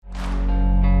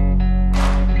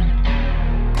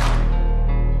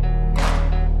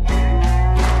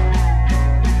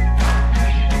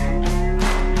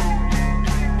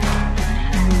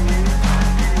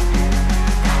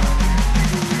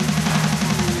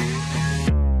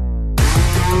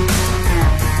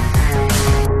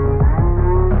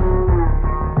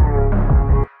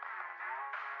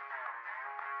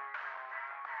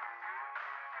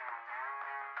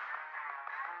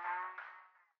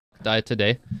died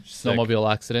today. Sick.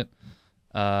 Snowmobile accident.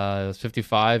 He was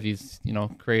 55. He's,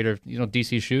 creator of,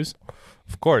 DC Shoes.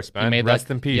 Of course, man. Rest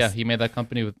in peace. Yeah, he made that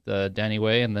company with Danny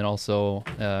Way, and then also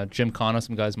Jim Connor.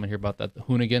 Some guys might hear about that. The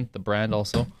Hoonigan, the brand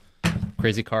also.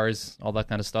 Crazy cars, all that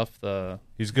kind of stuff.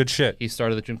 He's good shit. He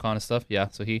started the Jim Connor stuff. Yeah,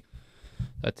 so he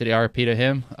today RIP to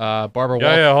him. Barbara Wall.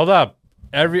 Yeah, hold up.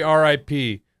 Every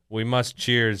RIP, we must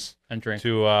cheers And drink.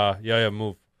 to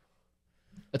move.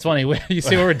 It's funny. You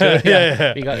see what we're doing?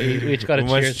 Yeah. We each got a We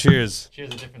cheers. must cheers.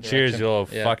 Cheers a different Cheers, direction. you little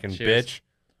Yeah, fucking cheers. bitch.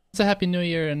 It's a Happy New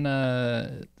Year in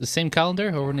the same calendar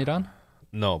over in Iran.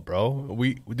 No, bro.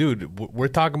 We're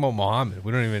talking about Muhammad.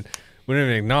 We don't even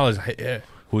acknowledge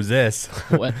who's this.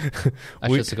 What?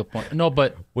 Actually, that's a good point. No,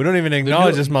 but We don't even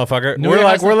acknowledge this motherfucker. New We're Year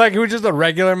has we're just a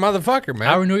regular motherfucker, man.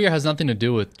 our New Year has nothing to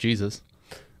do with Jesus.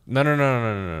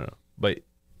 No. But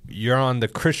you're on the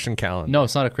Christian calendar No,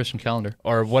 it's not a Christian calendar.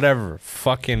 or whatever.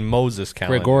 Fucking Moses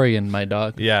calendar. Gregorian, my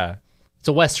dog. Yeah. It's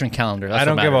a Western calendar. That's I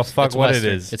don't what give a matters. fuck It's what it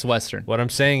Western. is. It's Western. What I'm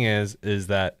saying is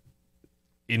that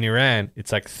in Iran,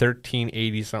 it's like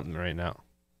 1380 something right now.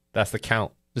 That's the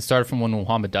count. It started from when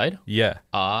Muhammad died. Yeah.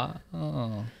 Oh.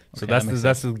 So Okay,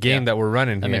 that's the game that we're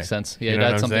running That here. makes sense. Yeah, You it know what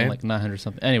died I'm something saying? like 900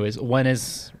 something. Anyways, when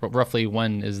is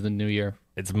the New Year?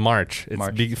 It's March. It's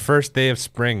March. the first day of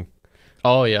spring.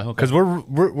 Oh yeah, okay. Because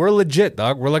we're legit,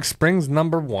 dog. We're like spring's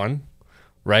number one,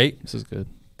 right? This is good.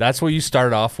 That's what you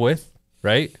start off with,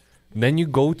 right? Then you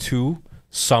go to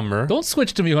summer, Don't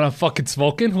switch to me when I'm fucking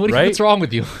smoking. Right? What's wrong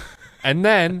with you? and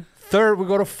then third we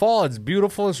go to fall. It's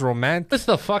beautiful. It's romantic. What's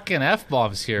the fucking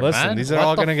F-bombs here, Listen, man? these are What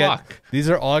all the gonna fuck? get. These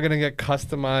are all gonna get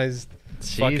customized.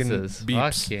 Jesus, fucking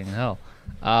beeps. fucking hell.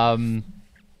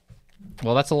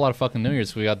 Well, that's a lot of fucking New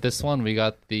Year's. We got this one. We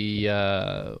got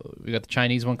the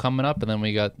Chinese one coming up, and then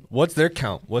we got What's their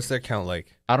count? What's their count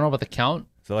like? I don't know about the count,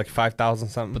 Is it like 5,000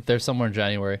 something? but they're somewhere in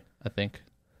January, I think,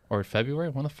 or February.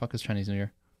 When the fuck is Chinese New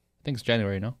Year? I think it's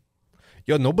January. No.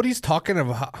 Yo, nobody's talking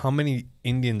about how many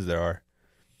Indians there are.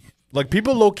 Like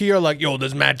people low key are like, yo,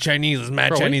 there's mad Chinese. There's mad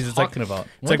Bro, what are Chinese. you It's like talking about?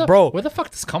 It's like, bro, where the fuck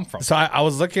does this come from? So I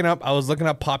was looking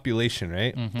up population,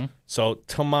 right? Mm-hmm. So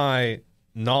to my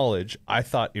knowledge, I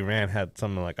thought Iran had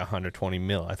something like 120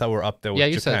 mil. I thought we were up there with Yeah,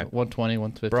 you Japan. said 120,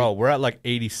 150. Bro, we're at like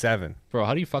 87. Bro,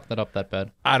 how do you fuck that up that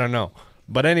bad? I don't know.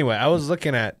 But anyway, I was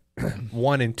looking at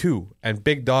 1 and 2, and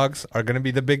big dogs are going to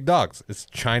be the big dogs. It's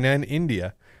China and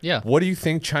India. Yeah. What do you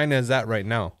think China is at right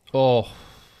now? Oh,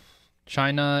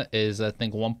 China is, I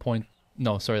think, 1 point.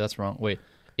 No, sorry, that's wrong. Wait.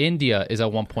 India is at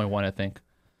 1.1, I think.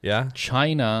 Yeah?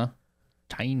 China.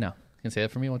 You can say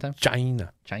that for me one time?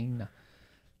 China.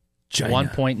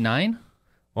 1.9?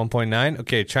 1.9?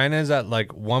 Okay, China is at like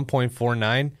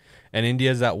 1.49, and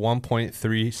India is at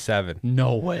 1.37.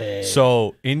 No way.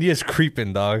 So India's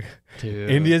creeping, dog. Dude.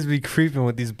 India's be creeping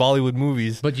with these Bollywood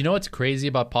movies. But you know what's crazy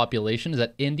about population is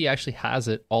that India actually has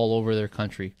it all over their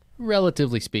country,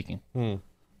 relatively speaking.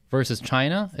 Versus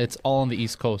China, it's all on the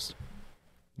East Coast.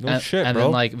 No shit, and bro.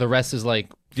 then like the rest is like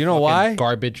You know fucking why?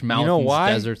 garbage mountains, You know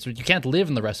why? deserts. You can't live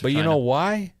in the rest of But China. you know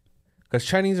why? Because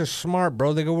Chinese are smart,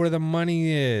 bro. They go where the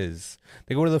money is.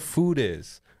 They go where the food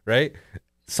is, right?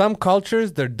 Some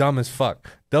cultures, they're dumb as fuck.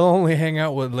 They'll only hang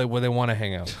out with like where they want to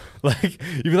hang out. Like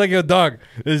you'd be like, yo, dog,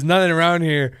 there's nothing around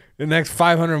here the next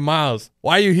 500 miles.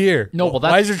 Why are you here? No, well, why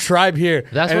that's- is your tribe here?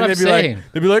 that's And what then I'm they'd be saying.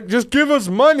 Like, they'd be like, just give us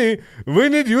money. We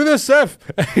need UNICEF.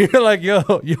 And you're like,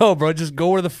 yo, bro, just go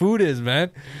where the food is,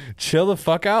 man. Chill the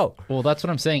fuck out. Well, that's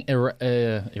what I'm saying.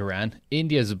 Iran,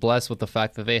 India is blessed with the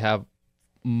fact that they have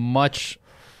much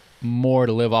more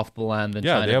to live off the land than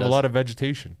Yeah, China they have does. a lot of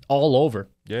vegetation. all over.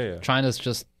 Yeah. China's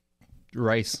just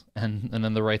rice, and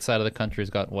then the right side of the country's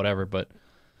got whatever. But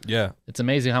Yeah. it's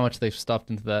amazing how much they've stuffed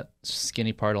into that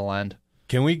skinny part of land.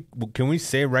 Can we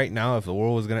say right now, if the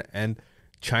world was gonna end,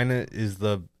 China is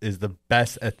the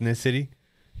best ethnicity?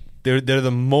 They're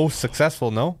the most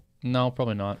successful. No, No,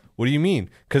 probably not. what do you mean?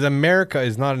 Because America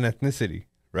is not an ethnicity,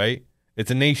 right? It's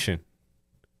a nation,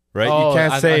 right? Oh, you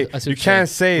can't I see say what you you're can't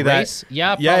saying. say that. Race?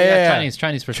 Yeah, probably,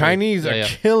 Chinese for sure. Chinese Yeah, are yeah.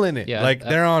 killing it. Yeah, like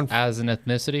they're on. as an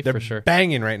ethnicity They're for sure.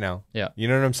 banging right now. Yeah. You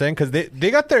know what I'm saying? Because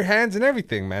they got their hands in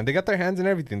everything, man. They got their hands in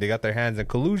everything. They got their hands in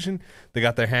collusion. They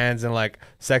got their hands in like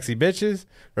sexy bitches,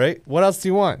 right? What else do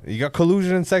you want? You got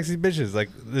collusion and sexy bitches. Like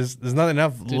there's nothing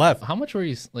else Dude, left. How much were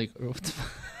you like? What the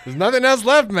There's nothing else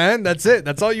left, man. That's it.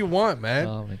 That's all you want, man.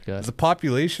 oh my god. The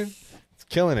population, it's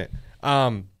killing it.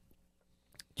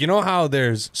 You know how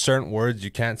there's certain words you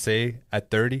can't say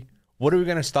at 30? What are we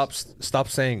gonna stop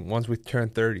saying once we turn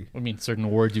 30? I mean, certain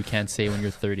words you can't say when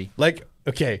you're 30. Like,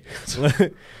 okay,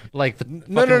 Like the fucking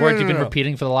no, words no, you've been no.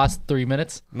 repeating for the last 3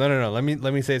 minutes. no. Let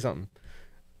me say something.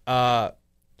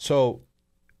 So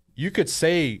you could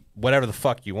say whatever the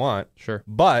fuck you want, Sure.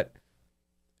 but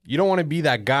you don't want to be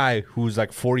that guy who's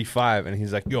like 45 and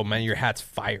he's like, yo, man, your hat's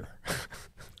fire.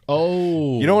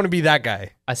 Oh. You don't want to be that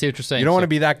guy. I see what you're saying. You don't want to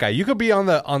be that guy. You could be on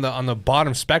the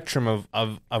bottom spectrum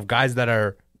of guys that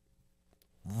are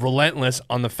relentless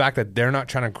on the fact that they're not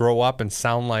trying to grow up and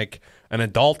sound like an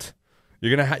adult.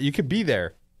 You could be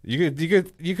there. You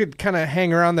could kind of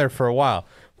hang around there for a while,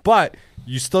 but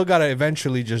you still gotta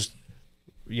eventually just,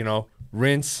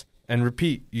 rinse and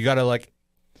repeat. You gotta like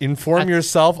inform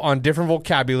yourself on different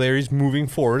vocabularies moving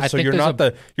forward, so you're not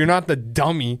the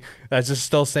dummy that's just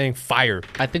still saying fire.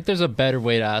 I think there's a better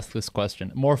way to ask this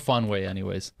question, more fun way,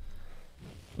 anyways.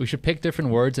 We should pick different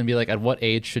words and be like, at what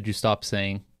age should you stop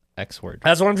saying X word?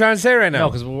 That's what I'm trying to say right now.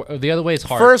 No, because the other way is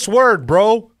hard. First word,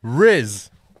 bro,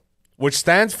 Riz, which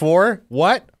stands for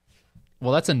what?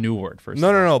 Well, that's a new word. First.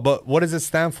 No. But what does it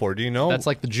stand for? Do you know? That's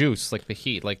like the juice, like the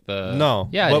heat, like the. No.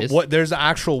 Yeah, But it is. what? There's an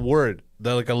actual word,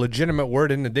 like a legitimate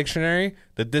word in the dictionary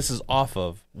that this is off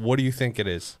of. What do you think it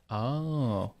is?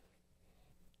 Oh.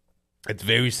 It's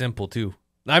very simple too.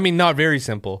 I mean, not very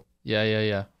simple,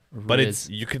 Yeah. but Riz.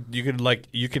 you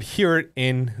could hear it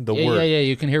in the word. Yeah.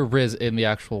 You can hear Riz in the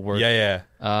actual word. Yeah.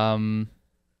 No,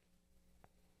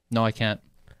 I can't.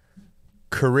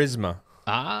 Charisma.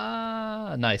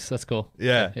 Ah, nice. That's cool.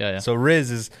 Yeah. Yeah. So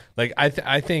Riz is like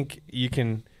I think you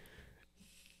can.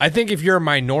 I think if you're a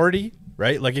minority,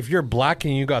 right? Like if you're black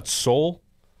and you got soul,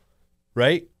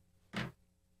 right?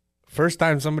 First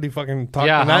time somebody fucking talked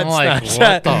Yeah, on that I'm like, Snapchat.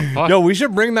 what the fuck? Yo, we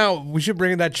should bring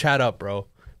that chat up, bro.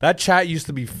 That chat used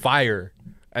to be fire,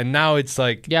 and now it's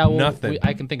like nothing.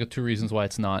 I can think of 2 reasons why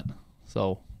it's not.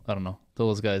 So I don't know.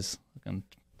 Those guys can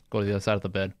go to the other side of the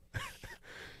bed.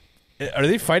 Are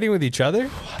they fighting with each other?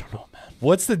 I don't know, man.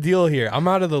 What's the deal here? I'm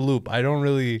out of the loop. I don't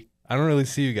really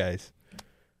see you guys.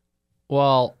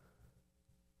 Well,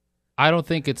 I don't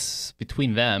think it's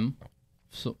between them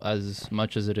so as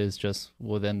much as it is just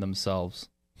within themselves.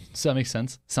 Does that make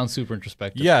sense? Sounds super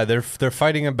introspective. Yeah, they're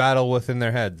fighting a battle within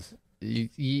their heads.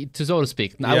 So to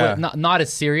speak. Yeah. Not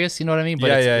as serious, you know what I mean?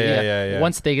 But Yeah.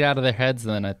 Once they get out of their heads,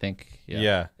 then I think,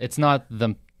 Yeah. It's not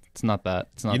them. It's not that.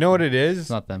 It's not. You know what it is?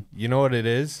 It's not them. You know what it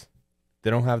is? They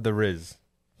don't have the Riz.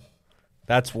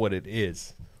 That's what it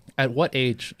is. At what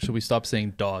age should we stop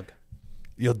saying dog?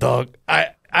 Yo, dog.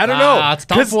 I don't know. It's a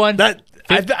tough 'Cause one.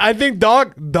 I think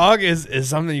dog is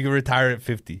something you can retire at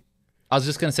 50. I was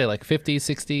just going to say like 50,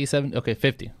 60, 70. Okay,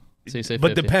 50. So you say 50.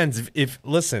 But depends. If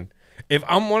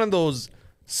I'm one of those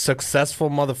successful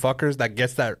motherfuckers that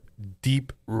gets that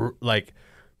deep, like,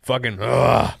 fucking,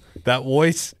 that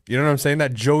voice, you know what I'm saying?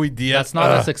 That Joey Diaz. That's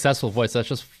not a successful voice. That's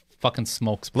just fucking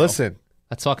smokes, bro. Listen.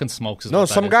 That's fucking smokes. No,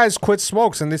 some guys quit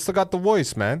smokes and they still got the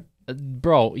voice, man.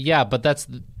 Bro, yeah, but that's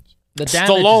the damage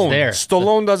Stallone. is there.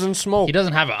 Stallone doesn't smoke. He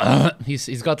doesn't have a.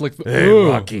 He's got like. Hey,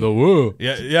 Rocky. The woo.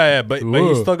 Yeah. But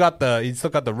he still got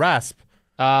the rasp.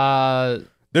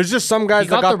 There's just some guys He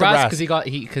that got the rasp rasp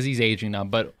because he's aging now.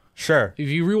 But Sure. if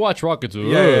you rewatch Rockets,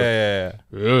 Yeah.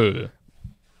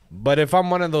 But if I'm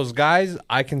one of those guys,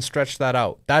 I can stretch that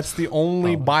out. That's the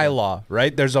only bylaw,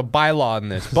 right? There's a bylaw in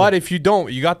this. But if you don't,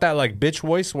 you got that like bitch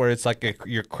voice where it's like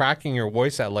you're cracking your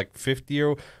voice at like 50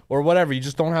 or whatever. You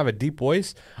just don't have a deep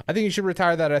voice. I think you should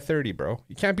retire that at 30, bro.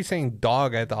 You can't be saying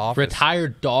dog at the office.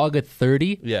 Retired dog at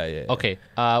 30. Yeah. Okay.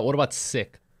 What about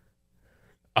sick?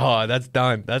 Oh, that's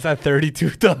done. That's at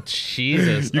 32 though.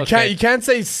 Jesus. You can't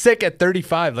say sick at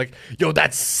 35. Like, yo,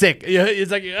 that's sick. Yeah,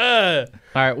 it's like, All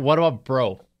right. What about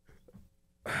bro?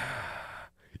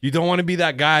 You don't want to be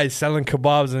that guy selling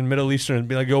kebabs in Middle Eastern and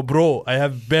be like, yo, bro, I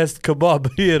have best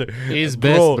kebab here. He's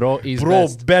best, bro. He's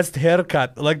best. Best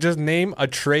haircut. Like, just name a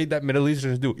trade that Middle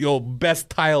Easterns do. Yo,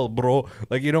 best tile, bro.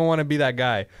 Like, you don't want to be that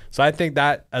guy. So I think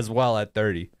that as well at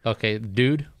 30. Okay,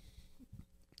 dude.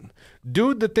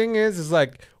 Dude, the thing is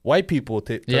like white people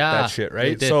took that shit,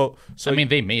 right? They did. So I mean,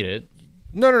 they made it.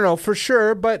 No, for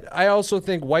sure. But I also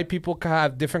think white people can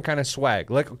have different kind of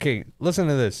swag. Like, okay, listen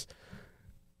to this.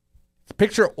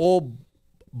 Picture old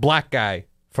black guy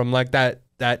from like that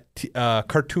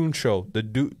cartoon show. The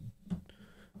dude,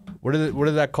 what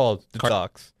is that called? The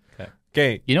Ducks.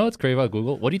 Okay. You know what's crazy about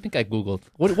Google? What do you think I Googled?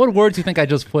 What words do you think I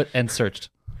just put and searched?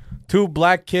 2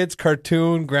 black kids,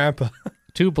 cartoon, grandpa.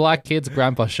 2 black kids,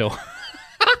 grandpa show.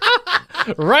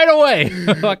 Right away.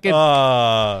 Fucking.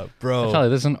 Bro. I tell you,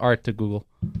 this is an art to Google.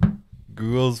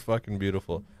 Google's fucking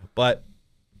beautiful. But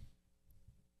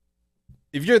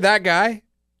if you're that guy,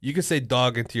 you can say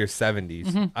dog into your 70s.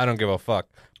 Mm-hmm. I don't give a fuck.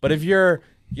 But if you're,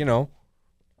 Joe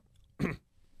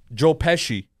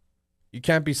Pesci, you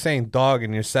can't be saying dog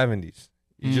in your 70s.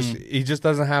 He just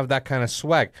doesn't have that kind of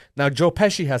swag. Now Joe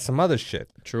Pesci has some other shit,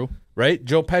 True. right?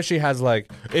 Joe Pesci has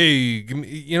like, hey, give me,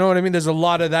 you know what I mean? There's a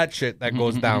lot of that shit that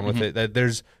goes down with it. That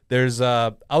there's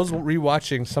I was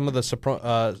rewatching some of the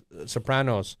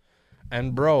Sopranos,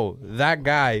 and bro, that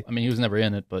guy. I mean, he was never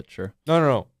in it, but sure.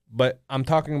 No. But I'm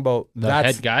talking about The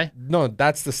that's head guy? No,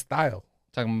 that's the style.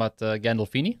 Talking about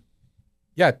Gandolfini?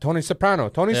 Yeah, Tony Soprano.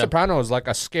 Tony Soprano is like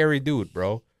a scary dude,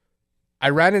 bro. I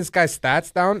ran this guy's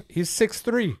stats down. He's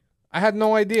 6'3". I had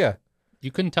no idea.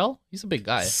 You couldn't tell? He's a big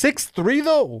guy. 6'3"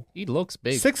 though. He looks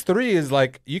big. 6'3" is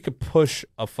like you could push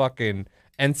a fucking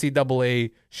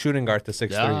NCAA shooting guard to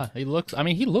 6'3". Yeah, he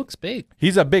looks big.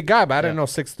 He's a big guy, but I didn't know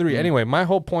 6'3". Anyway, my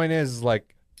whole point is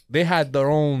like they had their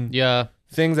own Yeah.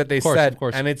 things that they Of course, said, of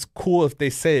course. and it's cool if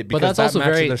they say it because But that's that also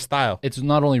matches very their style It's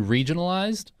not only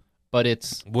regionalized, but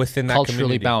it's within that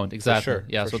culturally community. bound. For Exactly. sure,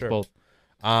 Yeah, for so sure. it's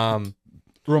both.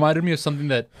 Reminded me of something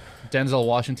that Denzel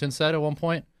Washington said at one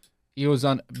point. He was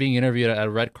on being interviewed at a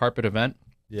red carpet event.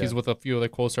 Yeah. He's with a few other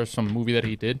co-stars from a movie that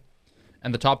he did,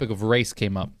 and the topic of race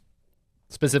came up,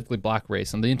 specifically black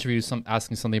race. And the interview is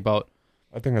asking something about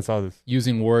I think I saw this.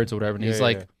 using words or whatever. And Yeah, he's yeah,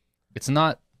 like, yeah. it's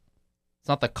not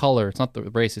the color, it's not the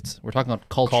race. We're talking about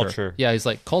culture. Culture. Yeah, he's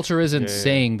like, culture isn't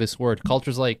saying this word.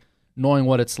 Culture's like knowing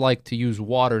what it's like to use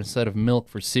water instead of milk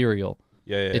for cereal.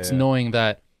 Yeah, It's knowing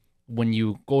that when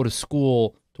you go to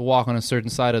school to walk on a certain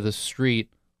side of the street,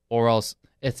 or else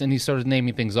and he started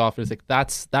naming things off. It's like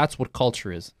that's what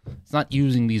culture is. It's not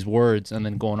using these words and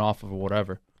then going off of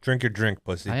whatever. Drink your drink,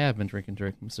 pussy. I have been drinking,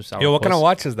 Mr. Sour. Yo, what kind of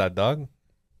watch is that, dog?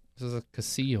 This is a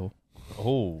Casio.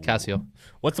 Oh, Casio.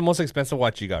 What's the most expensive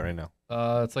watch you got right now?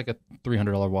 It's like a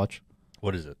 $300 watch.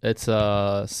 What is it? It's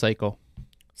a Seiko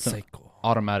Psycho.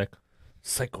 automatic.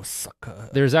 Psycho sucker.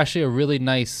 There's actually a really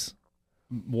nice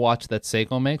watch that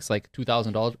Seiko makes, like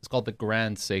 $2,000. It's called the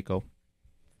Grand Seiko.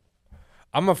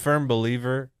 I'm a firm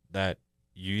believer that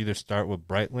you either start with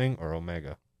Breitling or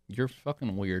Omega. You're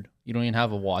fucking weird. You don't even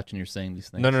have a watch and you're saying these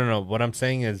things. No. What I'm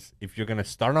saying is, if you're gonna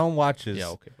start on watches, Yeah,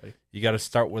 okay, buddy. you got to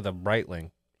start with a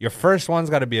Breitling. Your first one's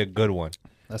got to be a good one.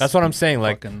 That's what I'm saying.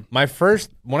 Like fucking- my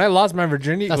first, when I lost my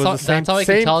virginity, That's it how, was the same. that's how I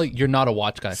same, can tell you're not a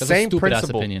watch guy. That's same a stupid ass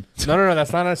principle. opinion. No,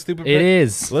 that's not a stupid. It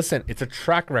is. Listen, it's a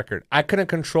track record. I couldn't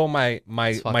control my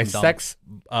fucking dumb. sex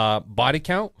body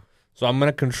count, so I'm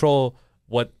gonna control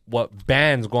what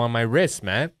bands go on my wrist,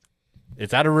 man.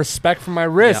 It's out of respect for my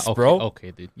wrists, Yeah, okay, bro.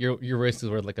 Okay, dude. Your wrist is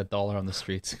worth like $1 on the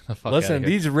streets. The fuck Listen, outta here.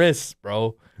 these wrists,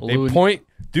 bro, Balloon. they point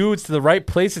dudes to the right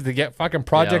places to get fucking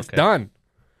projects okay. done.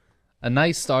 A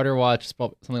nice starter watch is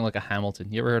probably something like a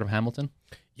Hamilton. You ever heard of Hamilton?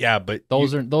 Yeah, but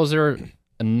Those are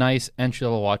a nice entry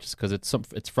level watches because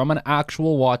it's from an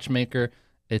actual watchmaker.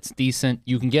 It's decent.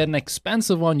 You can get an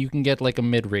expensive one. You can get like a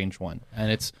mid range one, and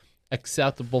it's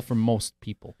acceptable for most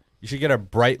people. you should get a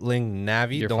Breitling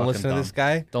Navi. You're Don't fucking listen to dumb. this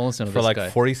guy. Don't listen to For this like guy.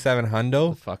 47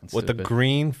 hundo Fucking with the stupid.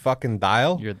 green fucking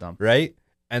dial, You're dumb. right?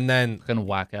 And then Fucking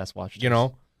whack ass watch. you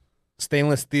know,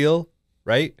 stainless steel,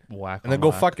 right? whack. And then on go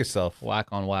whack. fuck yourself. Whack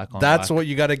on whack on. That's whack. what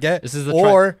you got to get. This is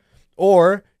the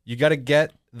or you got to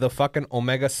get the fucking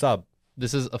Omega sub.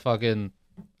 This is a fucking.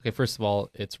 Okay, first of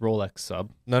all, it's Rolex sub.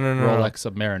 No. Rolex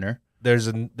Submariner. There's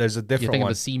a You different think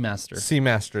one. of a Seamaster.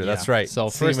 Seamaster. That's Yeah. right. So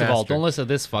first of all, Seamaster. don't listen to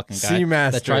this fucking guy.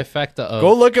 Seamaster. The trifecta of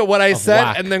Go look at what I of said,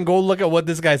 whack. and then go look at what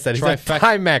this guy said. He said Trifecta-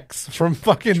 Timex from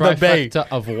fucking the Bay. trifecta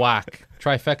of whack.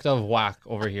 Trifecta of whack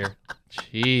over here.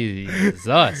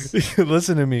 Jesus.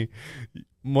 Listen to me.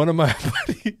 One of my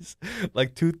buddies,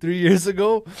 like 2-3 years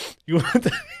ago,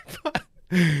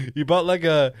 he bought like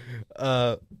a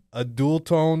dual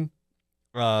tone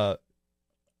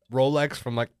Rolex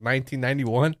from like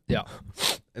 1991. Yeah.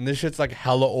 And this shit's like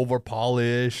hella over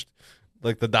polished.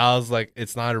 Like the dial's like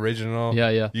it's not original.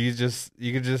 Yeah. You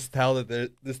could just tell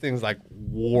that this thing's like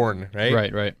worn,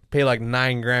 right? Right. Paid like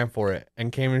 $9,000 for it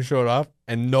and came and showed off,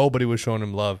 and nobody was showing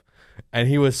him love, and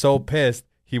he was so pissed.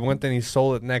 He went and he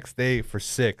sold it next day for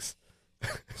 $6,000.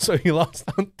 So he lost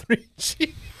on 3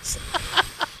 G's.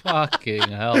 Fucking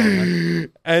hell,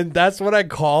 man. And that's what I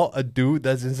call a dude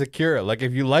that's insecure. Like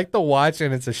if you like the watch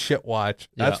and it's a shit watch,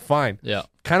 that's Yeah. fine. Yeah.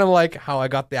 Kind of like how I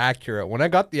got the Acura. When I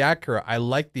got the Acura, I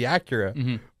liked the Acura,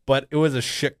 Mm-hmm. but it was a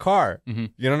shit car. You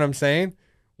know what I'm saying?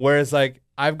 Whereas like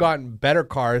I've gotten better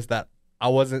cars that I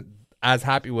wasn't as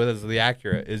happy with as the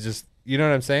Acura. It's just, you know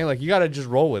what I'm saying? Like you got to just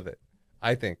roll with it.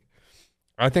 I think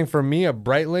for me, a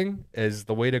Breitling is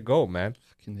the way to go, man.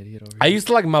 Fucking idiot over here. I used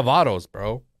to like Movados,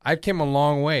 bro. I came a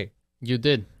long way. You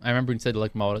did. I remember you said you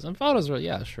like Movados. And Movados are,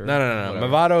 yeah, sure. No. Whatever.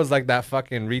 Movado is like that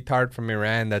fucking retard from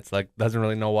Iran that's like doesn't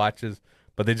really know watches,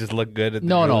 but they just look good at the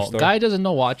jewelry store. Guy doesn't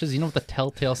know watches. You know what the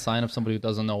telltale sign of somebody who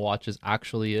doesn't know watches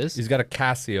actually is? He's got a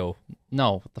Casio.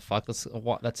 No, what the fuck?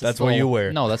 That's what you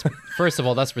wear. No, that's first of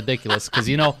all, that's ridiculous because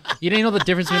you don't know the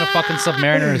difference between a fucking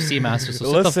Submariner and a Seamaster.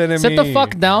 So sit the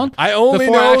fuck down. I only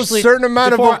before know a actually- certain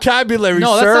amount of before- vocabulary,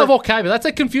 No, sir. that's not vocabulary. That's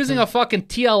like confusing a fucking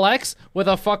TLX with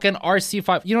a fucking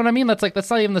RC5. You know what I mean? That's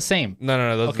not even the same.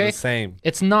 No, those Okay? are the same.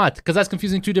 It's not because that's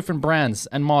confusing two different brands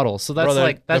and models. So that's Bro,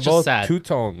 that's they're just both sad.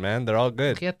 two-tone, man. They're all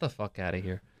good. Get the fuck out of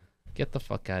here. Get the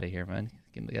fuck out of here, man.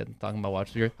 Talking about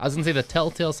watches here. I was gonna say the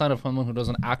telltale sign of someone who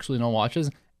doesn't actually know watches.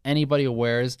 Anybody who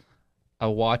wears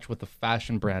a watch with a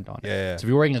fashion brand on it. Yeah. So if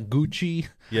you're wearing a Gucci,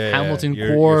 Hamilton You're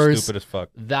Kors, stupid as fuck.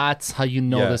 that's how you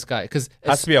know Yeah. this guy. Because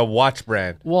Has to be a watch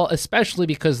brand, especially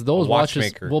because those watches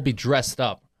watchmaker. will be dressed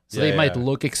up, so Yeah, they might yeah.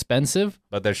 look expensive.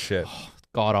 but they're shit.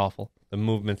 God awful. The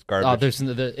movement's garbage.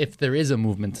 If there is a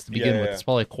movement to begin with, yeah. it's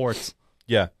probably quartz.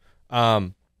 Yeah.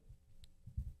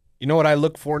 You know what I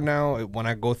look for now when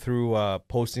I go through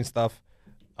posting stuff?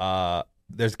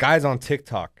 There's guys on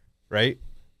TikTok, right?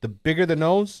 The bigger the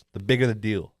nose, the bigger the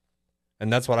deal.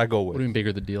 And that's what I go What do with. you mean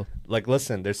bigger the deal? Like,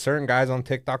 listen, there's certain guys on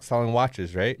TikTok selling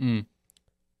watches, right? Mm.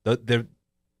 The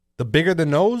bigger the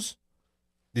nose,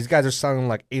 these guys are selling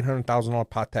like $800,000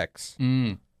 Pateks.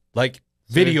 Mm. Like,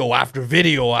 video after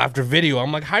video after video.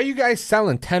 I'm like, how are you guys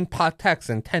selling 10 Pateks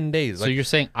in 10 days? So Like, you're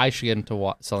saying I should get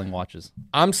into selling watches?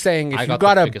 I'm saying if I you got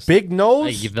got the a biggest- big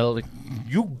nose,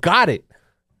 you got it.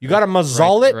 You got to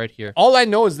mazzole it. right here. All I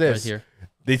know is Right this. here.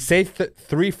 They say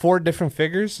 3-4 different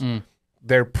figures. Mm.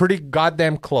 They're pretty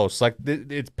goddamn close. Like,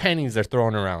 it's pennies they're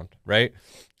throwing around, right?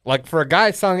 Like, for a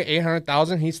guy selling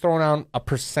 800,000, he's throwing out a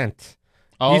percent.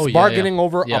 Oh, He's yeah, bargaining yeah.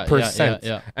 over Yeah, a percent.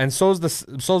 yeah. And so's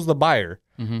the buyer.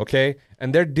 Mhm. Okay?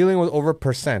 And they're dealing with over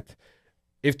percent.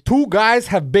 If two guys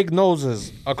have big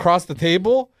noses across the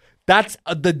table, that's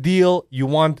the deal you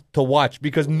want to watch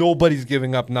because nobody's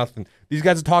giving up nothing. These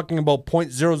guys are talking about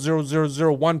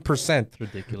 0.00001%.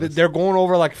 Ridiculous. They're going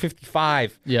over like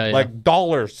 55. Yeah, yeah. Like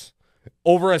dollars.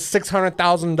 Over a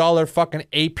 $600,000 fucking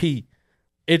AP.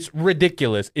 It's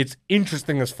ridiculous. It's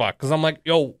interesting as fuck. Because I'm like,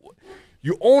 yo,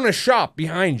 you own a shop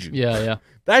behind you. Yeah, yeah.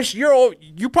 That's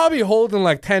you probably holding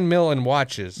like 10 mil in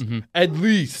watches. Mm-hmm. At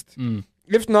least. Mm.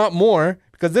 If not more.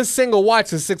 Because this single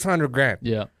watch is 600 grand.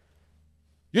 Yeah.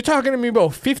 You're talking to me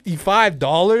about $55?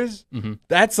 Mm-hmm.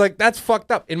 That's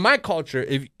fucked up. In my culture,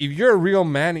 if you're a real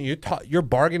man and you're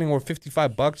bargaining over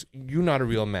 $55, you're not a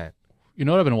real man. You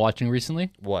know what I've been watching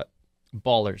recently? What?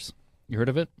 Ballers. You heard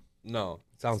of it? No.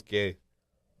 Sounds gay.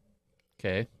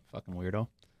 Okay. Fucking weirdo.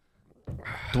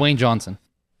 Dwayne Johnson.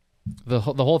 The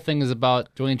whole thing is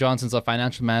about Dwayne Johnson's a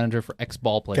financial manager for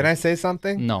ex-ball players. Can I say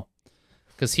something? No.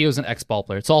 Because he was an ex-ball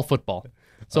player. It's all football.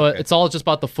 So Okay. it's all just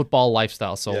about the football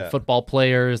lifestyle. So Yeah. football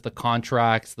players, the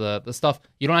contracts, the stuff.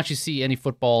 You don't actually see any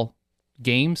football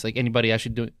games. Like anybody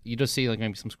actually do. You just see like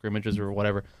maybe some scrimmages or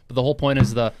whatever. But the whole point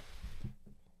is the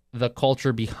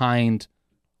culture behind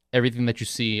everything that you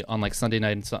see on like Sunday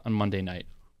night and on Monday night.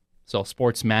 So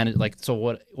sports so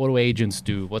what do agents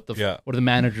do? What do the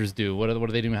managers do? What do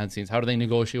they do behind the scenes? How do they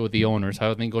negotiate with the owners?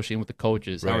 How are they negotiating with the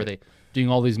coaches? How are Right. they doing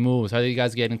all these moves? How do you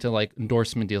guys get into like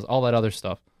endorsement deals? All that other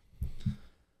stuff.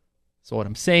 So what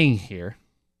I'm saying here,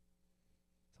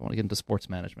 I want to get into sports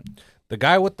management. The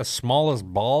guy with the smallest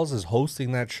balls is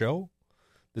hosting that show.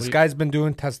 This guy's been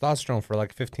doing testosterone for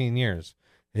like 15 years.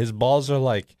 His balls are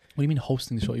like. What do you mean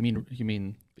hosting the show? You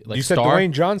mean like You said star?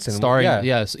 Dwayne Johnson. Starring, Yeah.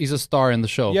 yes, he's a star in the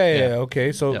show. Yeah.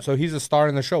 Okay. So Yeah. so he's a star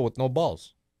in the show with no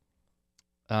balls.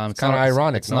 It's kinda not-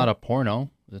 ironic, It's no? not a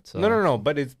porno. It's No.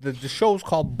 But it's the show's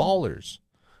called Ballers.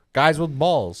 Guys with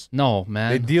balls. No,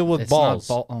 man. They deal with It's balls.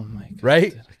 Not oh my god.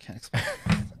 Right? Dude, I can't explain.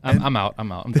 I'm out. I'm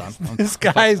done. This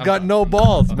guy's got no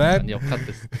balls, I'm man. done. Yo, cut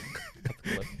this. Cut the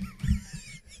clip.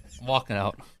 I'm walking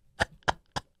out.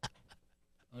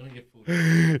 I'm gonna get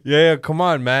food. Yeah, come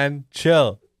on, man.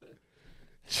 Chill.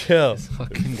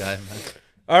 Fucking guy, man.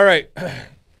 All right.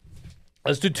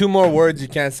 Let's do 2 more words you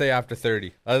can't say after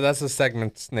 30. That's the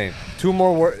segment's name. 2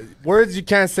 more words you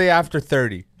can't say after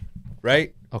 30.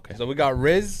 Right? Okay. So we got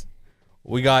Riz.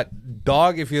 We got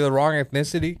dog if you're the wrong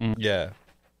ethnicity. Yeah.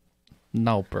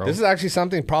 No, bro. This is actually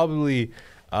something probably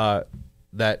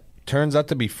that turns out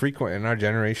to be frequent in our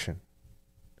generation.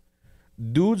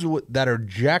 Dudes that are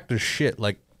jacked as shit.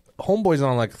 Like, homeboy's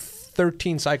on like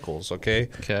 13 cycles, okay?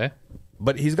 okay.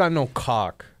 But he's got no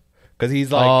cock. Because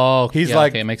he's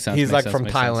like, okay, makes sense. He's makes like sense, from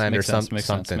makes Thailand sense, or makes sense, something. makes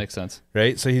sense, makes sense.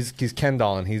 Right? So he's Ken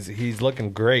doll and he's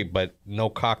looking great, but no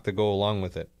cock to go along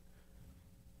with it.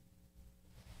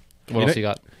 What else you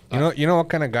got? You know what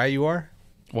kind of guy you are?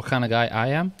 What kind of guy I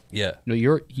am? Yeah. No,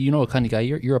 you know what kind of guy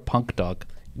you're a punk dog.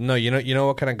 No, you know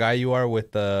what kind of guy you are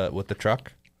with the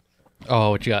truck?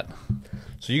 Oh, what you got?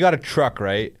 So you got a truck,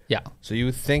 right? Yeah. So you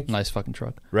would think, Nice fucking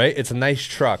truck. right? It's a nice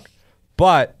truck.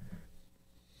 but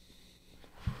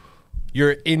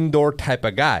you're an indoor type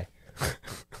of guy.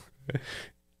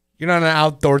 You're not an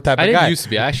outdoor type I of didn't guy. used to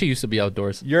be. I actually used to be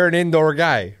outdoors. You're an indoor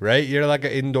guy, right? You're like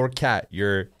an indoor cat.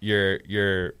 You're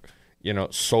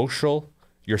social.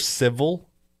 You're civil,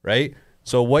 right?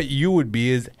 So what you would be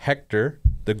is Hector,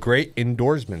 the great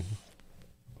indoorsman.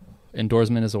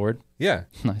 Endorsement is a word. Yeah.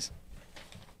 Nice.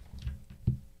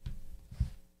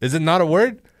 Is it not a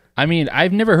word? I mean,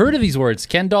 I've never heard of these words.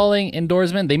 Ken Darling,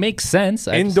 endorsement. They make sense.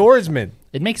 Indoorsman.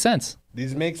 It makes sense.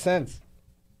 These make sense.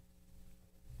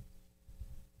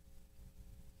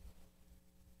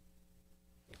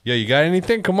 Yeah, you got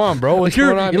anything? Come on, bro. What's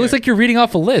going on? It looks here? like you're reading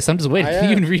off a list. I'm just waiting. I You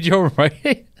am. can read you over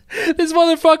right. This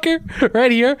motherfucker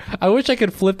right here. I wish I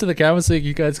could flip to the camera so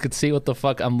you guys could see what the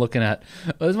fuck I'm looking at.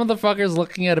 This motherfucker's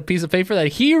looking at a piece of paper that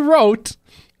he wrote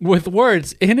with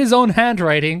words in his own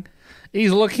handwriting.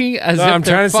 He's looking as if I'm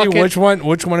they're trying to see fucking-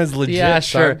 which one is legit. Yeah,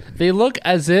 sure. son. They look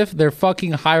as if they're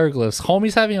fucking hieroglyphs.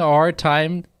 Homie's having a hard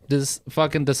time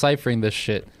fucking deciphering this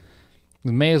shit.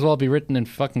 It may as well be written in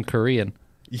fucking Korean.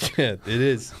 Yeah, it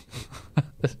is.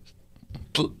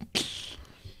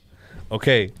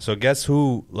 Okay, so guess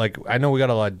who? Like, I know we got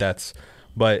a lot of deaths,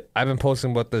 but I've been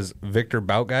posting about this Victor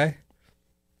Bout guy.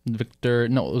 Victor,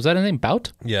 no, was that his name?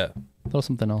 Bout? Yeah. That was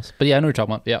something else. But yeah, I know what you're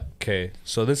talking about. Yeah. Okay,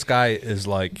 so this guy is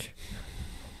like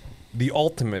the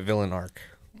ultimate villain arc,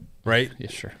 right? Yeah,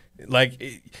 sure. Like,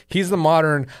 he's the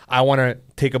modern, I want to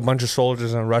take a bunch of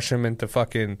soldiers and rush them into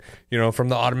fucking, from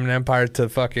the Ottoman Empire to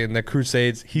fucking the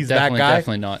Crusades. He's Definitely, that guy.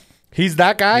 definitely not. He's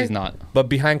that guy. He's not. But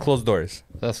behind closed doors.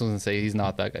 That's what I was gonna say. He's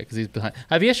not that guy because he's behind.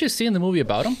 Have you actually seen the movie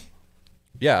about him?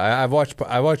 Yeah, I watched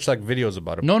like videos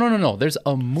about him. No. There's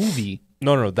a movie.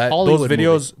 No, those Hollywood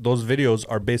videos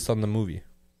are based on the movie.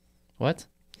 What?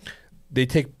 They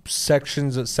take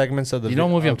segments of the. You know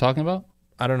what movie I'm talking about?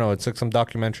 I don't know. It's like some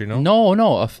documentary. No.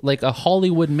 No, like a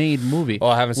Hollywood-made movie. Oh,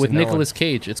 I haven't seen with that Nicolas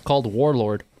Cage. It's called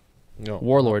Warlord. No.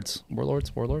 Warlord.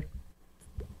 Let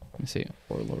me see.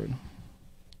 Warlord.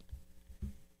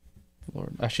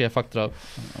 Actually, I fucked it up.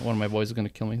 One of my boys is gonna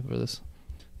kill me for this.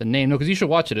 The name, no, because you should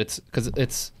watch it.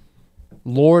 It's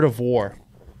Lord of War.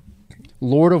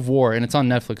 Lord of War, and it's on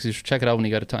Netflix. You should check it out when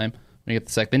you got a time. When you get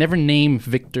the sec. They never name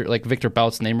Victor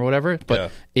Bout's name or whatever, but Yeah.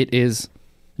 it is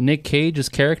Nick Cage's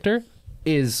character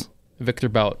is Victor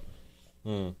Bout.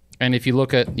 And if you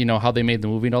look at how they made the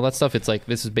movie and all that stuff, it's like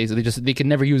this is basically just they could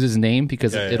never use his name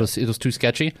because it was too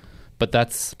sketchy. But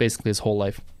that's basically his whole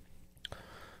life.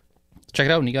 Check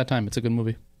it out when you got time. It's a good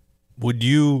movie. Would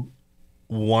you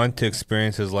want to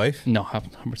experience his life? No,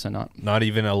 100% not. Not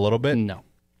even a little bit. No.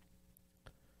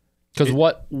 Because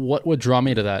what would draw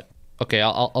me to that? Okay,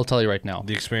 I'll tell you right now.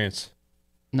 The experience.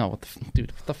 No,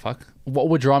 dude, what the fuck? What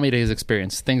would draw me to his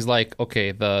experience? Things like,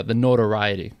 okay, the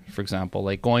notoriety, for example,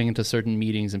 like going into certain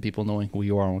meetings and people knowing who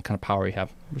you are and what kind of power you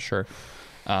have, for sure.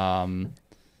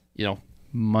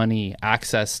 Money,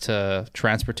 access to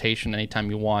transportation anytime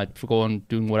you want, for going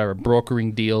doing whatever,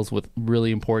 brokering deals with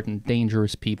really important,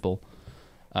 dangerous people.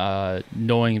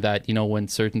 Knowing that, when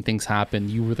certain things happen,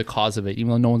 you were the cause of it, even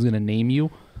though no one's going to name you.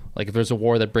 Like if there's a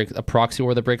proxy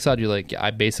war that breaks out, you're like, yeah,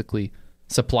 I basically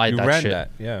supplied that ran shit.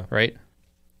 that, yeah. Right?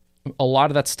 A lot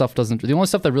of that stuff doesn't. The only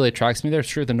stuff that really attracts me there is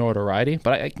sure the notoriety,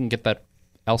 but I can get that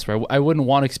elsewhere. I wouldn't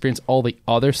want to experience all the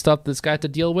other stuff this guy had to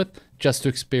deal with just to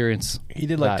experience. He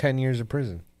did like that. 10 years of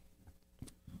prison.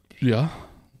 Yeah.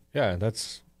 Yeah,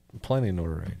 that's plenty of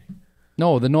notoriety.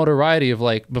 No, the notoriety of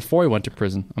like before he went to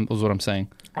prison was what I'm saying.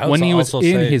 I would When he was also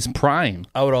in say- his prime.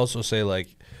 I would also say, like,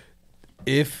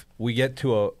 if we get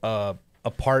to a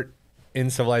part in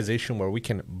civilization where we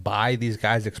can buy these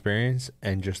guys' experience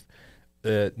and just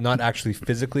not actually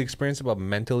physically experience it, but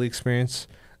mentally experience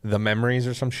the memories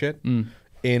or some shit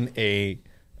in a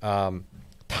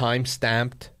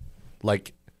time-stamped,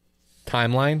 like,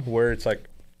 timeline where it's like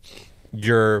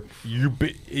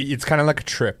it's kind of like a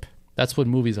trip. That's what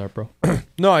movies are, bro.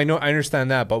 No, I know, I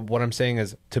understand that, but what I'm saying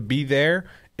is to be there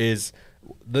is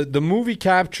the movie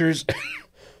captures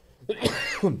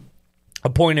a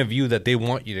point of view that they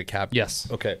want you to capture. Yes.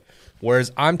 Okay.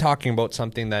 Whereas I'm talking about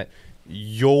something that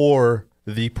you're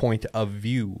the point of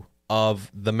view of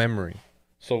the memory.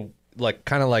 So like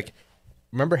kind of like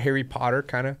remember Harry Potter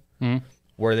kind of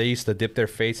where they used to dip their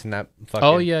face in that fucking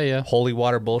Oh, yeah. holy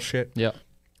water bullshit. Yeah.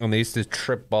 And they used to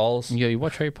trip balls. Yeah, you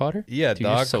watch Harry Potter? Yeah, Dude,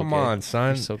 you're dog. so Come gay. on,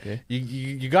 son. You're so gay.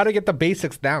 You got to get the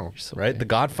basics down, so right? gay. The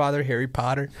Godfather, Harry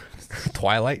Potter,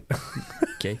 Twilight.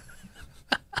 Gay.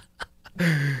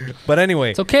 But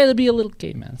anyway, It's okay to be a little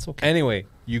gay, man. It's okay. anyway,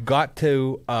 you got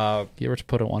to You ever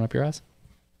put one up your ass?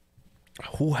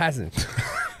 who hasn't?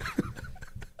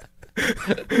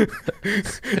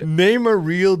 Name a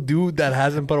real dude that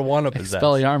hasn't put one up his ass.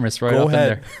 Expelliarmus right Go up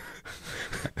ahead.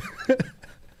 in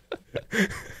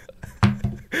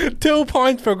there. 2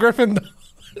 points for Gryffindor.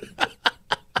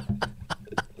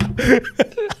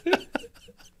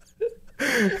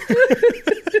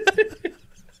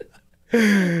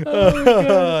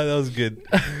 That was good.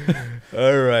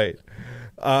 All right.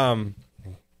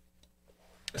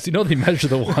 So you know they measure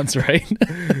the wands, right?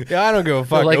 Yeah, I don't give a They're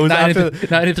fuck. like It was 9 after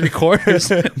and 9 and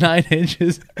 3/4, 9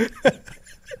 inches.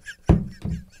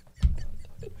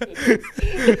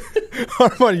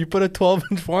 Armand, you put a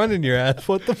 12-inch wand in your ass.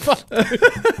 What the fuck?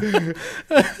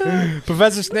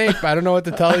 Professor Snape, I don't know what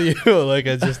to tell you. Like,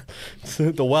 it's just,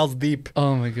 the well's deep.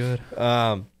 Oh my god.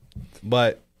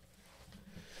 But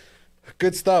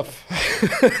good stuff.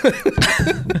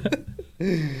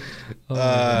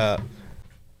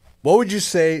 What would you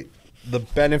say the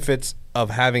benefits of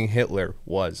having Hitler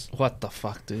was? What the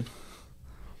fuck, dude?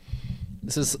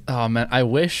 This is oh man, I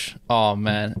wish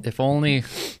if only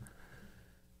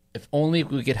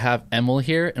we could have Emil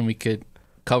here and we could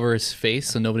cover his face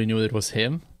so nobody knew it was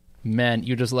him. Man,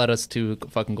 you just let us to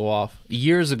fucking go off.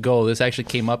 Years ago, this actually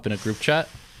came up in a group chat.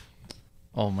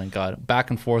 Oh my god, back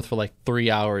and forth for like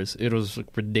 3 hours. It was like,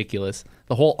 ridiculous.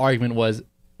 The whole argument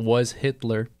was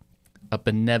Hitler a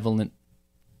benevolent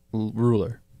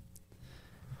ruler?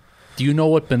 Do you know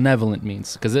what benevolent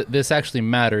means? Because this actually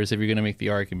matters if you're going to make the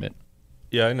argument.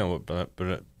 Yeah, I know what, but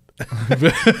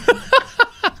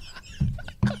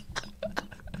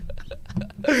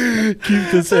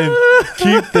keep this in.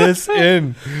 Keep this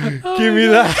in. Give me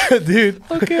that, dude.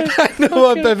 Okay. I know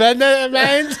what benevolent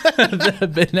means.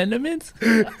 Benevolent?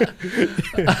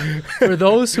 For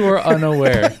those who are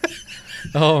unaware.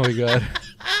 Oh my god.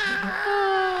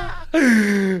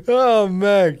 Oh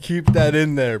man, keep that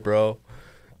in there, bro.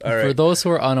 All right. For those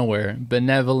who are unaware,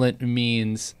 benevolent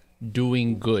means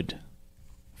doing good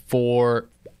for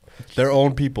Their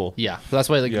own people. yeah. So that's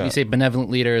why like Yeah. if you say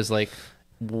benevolent leader is like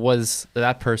was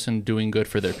that person doing good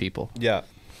for their people? Yeah.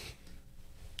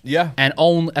 Yeah. And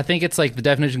I think it's like the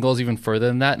definition goes even further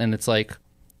than that, and it's like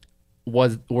were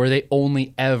they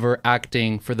only ever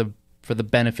acting for the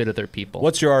benefit of their people?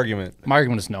 What's your argument? My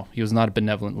argument is no. He was not a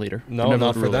benevolent leader. No, Benevolent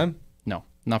not for ruler. them. No,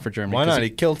 not for Germany. Why 'Cause not? He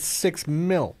killed 6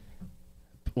 mil.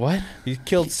 what? He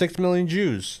killed 6 million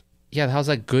Jews. Yeah, how's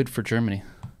that good for Germany?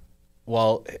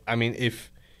 Well, I mean,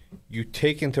 if you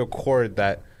take into accord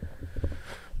that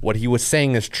what he was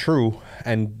saying is true,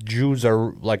 and Jews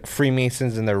are like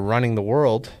Freemasons and they're running the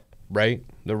world, right?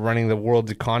 They're running the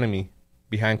world's economy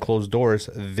behind closed doors.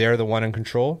 They're the one in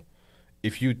control.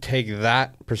 If you take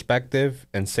that perspective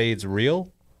and say it's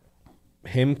real,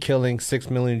 him killing 6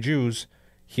 million Jews,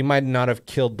 he might not have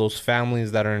killed those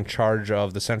families that are in charge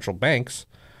of the central banks,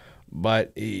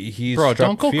 but he's Bro, struck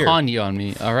don't go fear. Kanye on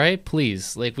me, all right?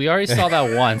 Please. Like, we already saw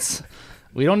that once.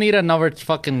 We don't need another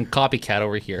fucking copycat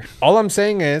over here. All I'm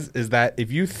saying is that if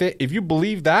you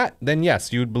believe that, then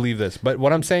yes, you would believe this. But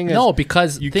what I'm saying is No,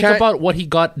 because you think can't- about what he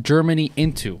got Germany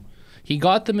into. He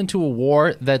got them into a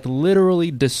war that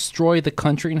literally destroyed the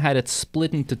country and had it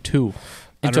split into two.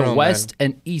 I Into don't know, West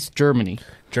and East Germany.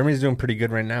 Germany's doing pretty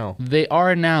good right now. They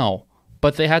are now,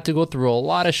 but they had to go through a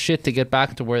lot of shit to get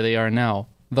back to where they are now.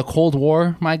 The Cold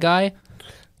War, my guy,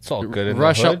 It's all good in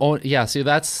Russia. the hood. Yeah, see,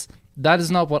 that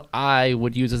is not what I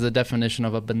would use as a definition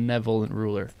of a benevolent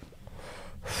ruler.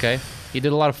 Okay, he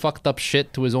did a lot of fucked up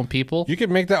shit to his own people. You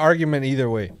can make the argument either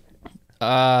way.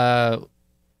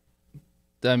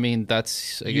 I mean,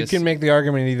 that's I You guess can make the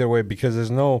argument either way because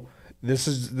there's no. This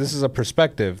is a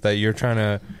perspective that you're trying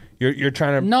to. You're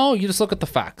trying to. No, you just look at the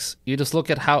facts. You just look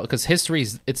at how because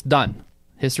it's done.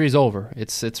 History's over.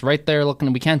 It's right there.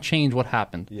 Looking, we can't change what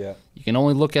happened. Yeah. You can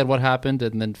only look at what happened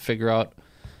and then figure out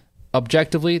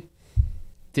objectively,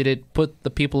 did it put the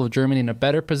people of Germany in a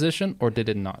better position or did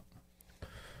it not?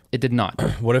 It did not.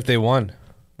 What if they won?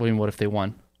 I mean, what if they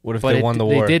won? What if But they won the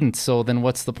war? They didn't. So then,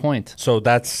 what's the point? So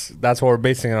that's what we're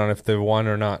basing it on, if they won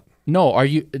or not. No, are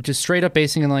you just straight up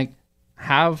basing it on, like,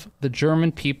 have the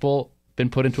German people been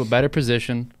put into a better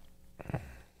position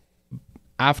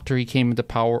after he came into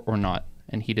power or not?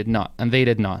 And he did not, and they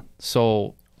did not.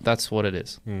 So that's what it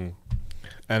is. And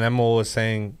Emil was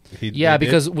saying he. Yeah, they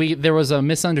did? because there was a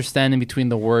misunderstanding between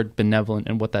the word benevolent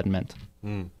and what that meant.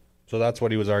 So that's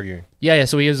what he was arguing. Yeah.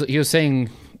 So he was saying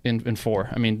in 4.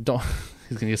 I mean, don't.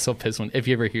 He's gonna get so pissed when if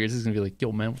he ever hears, he's gonna be like,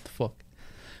 "Yo, man, what the fuck."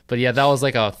 But yeah, that was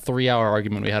like a 3-hour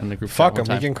argument we had in the group. Fuck chat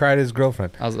him. one He time. can cry to his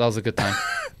girlfriend. That was a good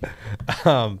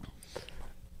time.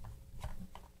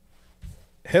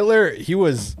 Hitler, he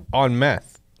was on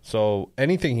meth. So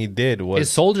anything he did was. His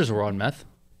soldiers were on meth.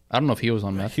 I don't know if he was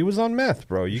on meth. He was on meth,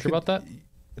 bro. You Sure about that?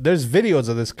 there's videos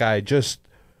of this guy just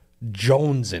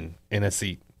jonesing in a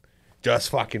seat, just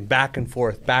fucking back and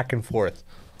forth, back and forth.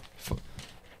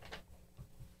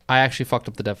 I actually fucked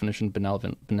up the definition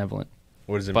benevolent,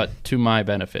 What does it mean? but to my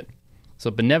benefit. So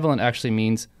benevolent actually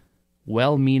means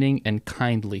well-meaning and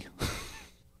kindly.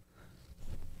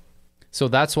 So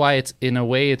that's why it's, in a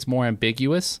way, it's more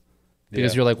ambiguous,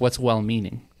 because Yeah. you're like, what's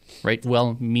well-meaning, right?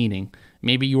 Well-meaning.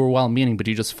 Maybe you were well-meaning, but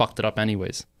you just fucked it up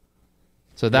anyways.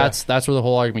 So that's where the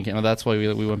whole argument came. That's why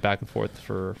we went back and forth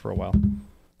for a while.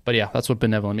 But yeah, that's what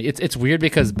benevolent means. It's weird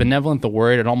because benevolent, the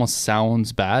word, it almost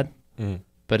sounds bad,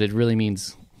 but it really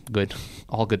means good,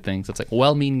 all good things. It's like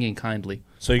well-meaning and kindly.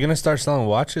 So you're gonna start selling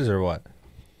watches or what?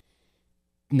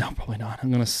 No, probably not.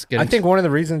 I'm gonna get. I think one of the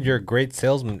reasons you're a great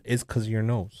salesman is because of your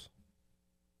nose.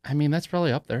 I mean, that's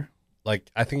probably up there. Like,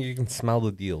 I think you can smell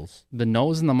the deals. The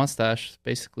nose and the mustache,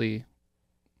 basically.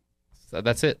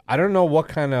 That's it. I don't know what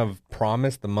kind of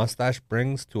promise the mustache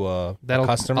brings to a I'll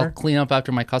customer. clean up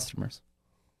after my customers.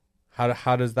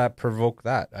 How does that provoke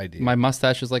that idea? My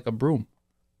mustache is like a broom,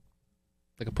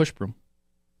 like a push broom.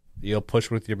 You'll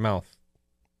push with your mouth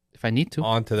If I need to,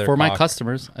 onto their for my cock.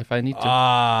 customers, if I need to.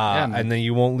 Ah, Yeah. and then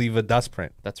you won't leave a dust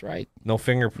print. That's right. No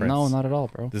fingerprints. No, not at all,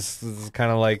 bro. This is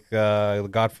kind of like The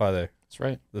Godfather, That's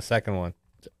right. the second one,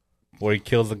 where he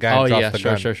kills the guy Oh and drops yeah, the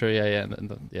sure, gun. sure, yeah, yeah,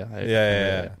 yeah.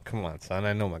 Yeah. Come on, son.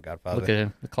 I know my Godfather. Look at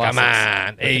him, the classics. Come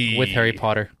on. Hey. With Harry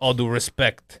Potter All due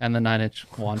respect. and the 9-inch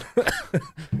wand.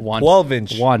 Wand.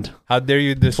 12-inch. Wand. How dare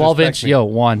you disrespect 12-inch, me? yo,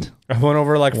 wand. I went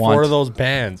over like Want. 4 of those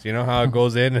bands. You know how it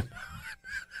goes in?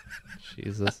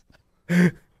 Jesus.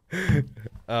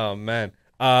 Oh, man.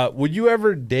 Would you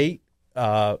ever date,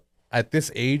 at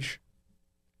this age,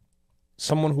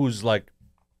 someone who's like,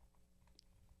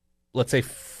 let's say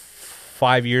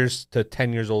 5 years to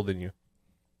 10 years older than you?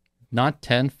 Not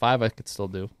 10, 5 I could still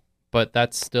do. But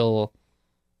that's still...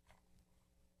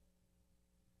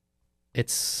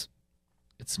 It's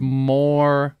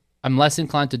more... I'm less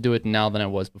inclined to do it now than I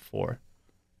was before.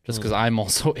 Just because I'm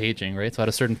also aging, right? So at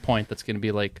a certain point, that's going to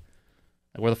be like,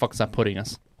 where the fuck is that putting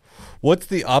us? What's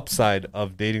the upside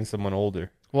of dating someone older?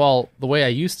 Well, the way I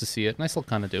used to see it, and I still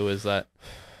kind of do, is that,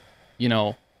 you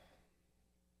know,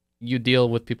 you deal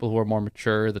with people who are more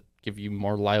mature, that give you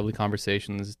more lively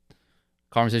conversations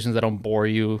that don't bore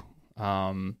you.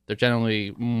 They're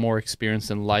generally more experienced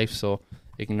in life, so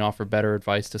they can offer better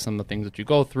advice to some of the things that you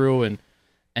go through.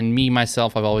 And me,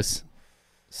 myself, I've always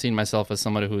seen myself as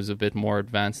somebody who's a bit more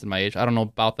advanced in my age. I don't know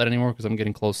about that anymore because I'm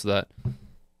getting close to that,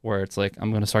 where it's like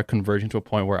I'm going to start converging to a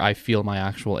point where I feel my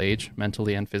actual age,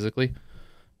 mentally and physically.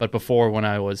 But before, when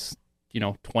I was,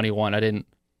 21, I didn't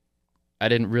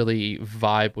really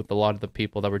vibe with a lot of the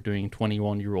people that were doing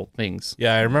 21-year-old things.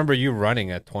 Yeah, I remember you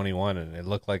running at 21, and it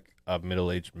looked like a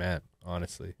middle-aged man,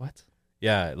 honestly. What?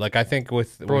 Yeah, like I think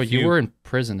with You were in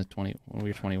prison at when we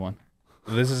were 21.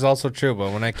 This is also true,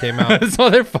 but when I came out, This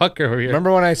motherfucker over here.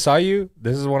 remember when I saw you?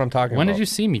 This is what I'm talking When about. did you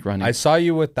see me running? I saw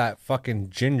you with that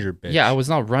fucking ginger bitch. Yeah, I was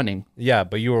not running. Yeah,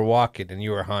 but you were walking and you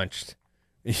were hunched.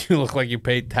 You look like you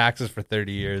paid taxes for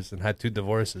 30 years and had 2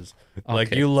 divorces. Like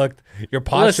Okay. you looked, your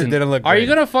posture Listen, didn't look are you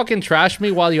great. gonna fucking trash me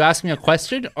while you ask me a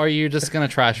question, or are you just gonna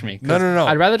trash me? 'Cause No.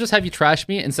 I'd rather just have you trash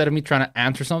me instead of me trying to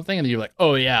answer something, and you're like,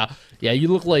 "Oh yeah, you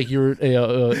look like you're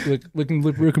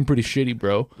looking pretty shitty,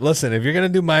 bro." Listen, if you're going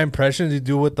to do my impressions, you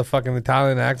do it with the fucking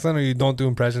Italian accent or you don't do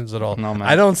impressions at all. No, man.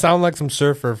 I don't sound like some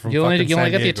surfer from You fucking only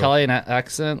San get the Diego. Italian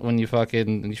accent when you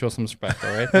show some respect,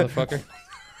 all right, motherfucker?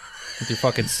 With your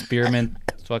fucking spearmint,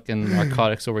 fucking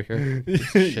narcotics over here.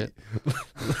 Piece of shit.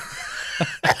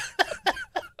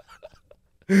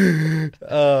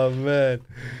 Oh man,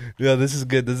 yeah, this is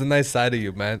good. This is a nice side of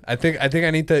you, man. I think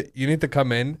you need to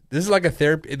come in. This is like a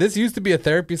therapy. This used to be a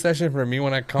therapy session for me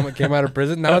when I came out of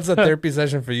prison. Now it's a therapy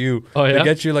session for you. Oh, yeah? To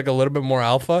get you like a little bit more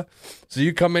alpha. So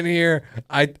you come in here,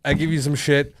 I give you some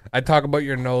shit. I talk about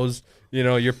your nose.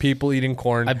 Your people eating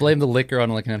corn. I blame the liquor on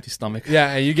like an empty stomach.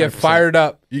 Yeah, and you get 100%. fired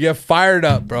up. You get fired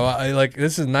up, bro.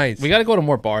 This is nice. We got to go to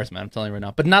more bars, man. I'm telling you right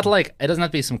now. But not like, it doesn't have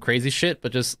to be some crazy shit,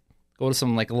 but just go to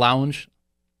some like lounge,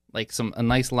 like a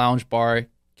nice lounge bar,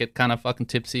 get kind of fucking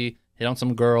tipsy, hit on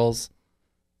some girls,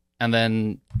 and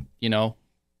then, Are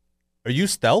you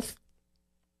stealth?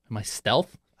 am I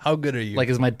stealth? How good are you? Like,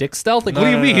 is my dick stealth? Like, No, what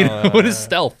do you no, mean? no, no, What no, is no.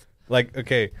 stealth? Like,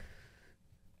 okay.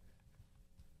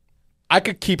 I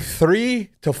could keep 3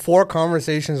 to 4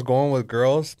 conversations going with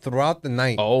girls throughout the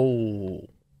night, Oh.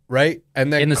 right?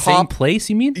 And then In the same place,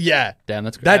 you mean? Yeah, Damn,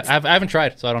 that's great. That's- I haven't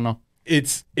tried, so I don't know.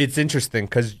 it's interesting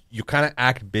because you kind of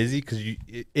act busy because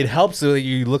it helps so that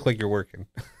you look like you're working.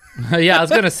 Yeah, I was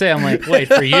going to say, I'm like, wait,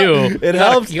 for you, It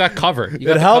helps. You got cover. You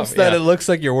got It the helps cover, that yeah. it looks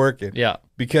like you're working. Yeah.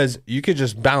 because you could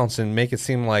just bounce and make it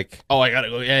seem like Oh, I gotta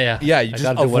go. Yeah. yeah, you I just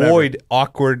gotta do whatever. avoid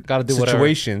awkward Gotta do whatever.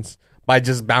 situations by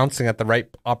just bouncing at the right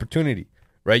opportunity,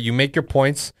 right? You make your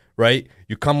points, right?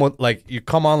 You come on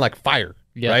like fire,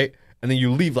 Yeah. right? And then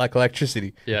you leave like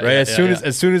electricity, Yeah, right? yeah, as yeah, soon yeah.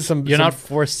 as soon as some You're some- not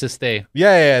forced to stay.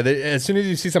 as soon as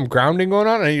you see some grounding going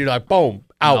on, and you're like, boom,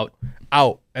 out,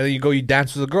 and then you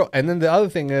dance with a girl. And then the other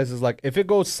thing is like if it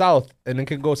goes south, and it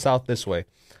can go south this way,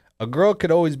 a girl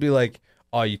could always be like,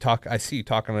 oh, I see you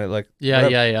talking like Yeah,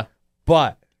 whatever. yeah.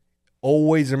 But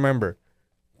always remember,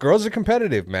 girls are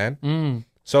competitive, man. Mm.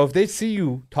 So if they see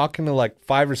you talking to like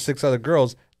 5 or 6 other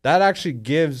girls, that actually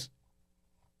gives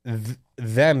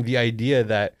them the idea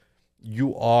that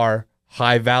you are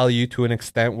high value to an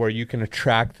extent where you can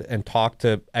attract and talk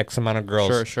to X amount of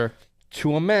girls. Sure.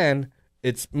 To a man,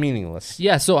 it's meaningless.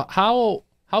 Yeah. So how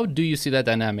do you see that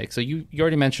dynamic? So you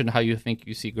already mentioned how you think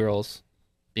you see girls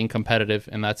being competitive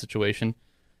in that situation.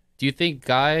 Do you think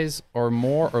guys are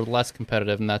more or less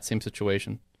competitive in that same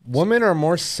situation? Women are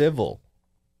more civil.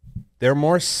 They're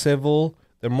more civil.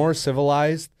 They're more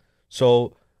civilized.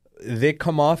 So they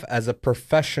come off as a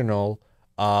professional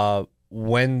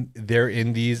when they're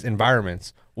in these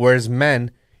environments. Whereas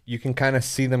men, you can kind of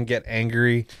see them get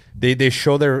angry. They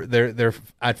show their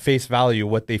at face value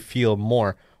what they feel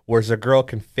more. Whereas a girl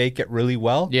can fake it really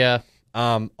well. Yeah.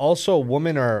 Also,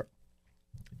 women are,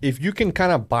 if you can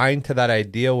kind of bind to that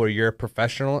idea where you're a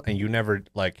professional and you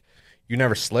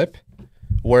never slip,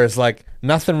 whereas like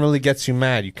nothing really gets you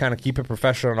mad. You kind of keep it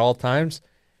professional at all times.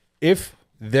 If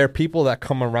there are people that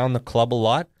come around the club a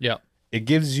lot, Yeah. it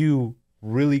gives you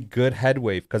really good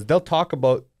headway because they'll talk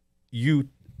about you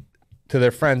to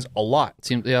their friends a lot.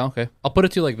 Seems yeah, okay. I'll put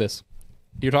it to you like this.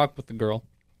 You talk with the girl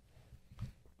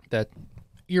that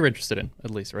you're interested in,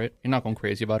 at least, right? You're not going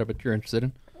crazy about it, but you're interested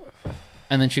in.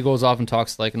 And then she goes off and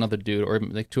talks to like another dude or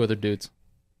like 2 other dudes.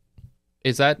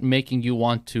 Is that making you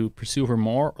want to pursue her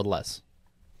more or less?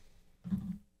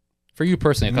 For you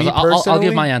personally, because Me I'll give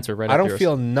personally, my answer right I after don't yours.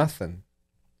 feel nothing.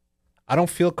 I don't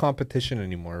feel competition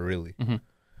anymore, really. Mm-hmm.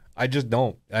 I just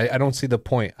don't. I don't see the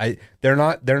point. They're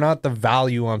not the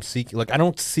value I'm seeking. Like I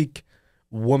don't seek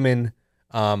women.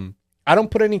 I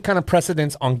don't put any kind of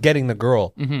precedence on getting the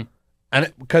girl,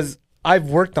 and because I've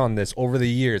worked on this over the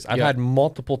years, I've Yeah. had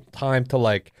multiple time to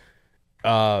like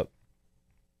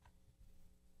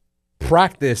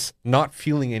practice not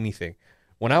feeling anything.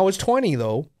 When I was 20,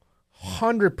 though,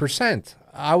 100%,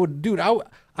 I would, dude.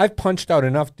 I've punched out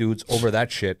enough dudes over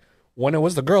that shit when it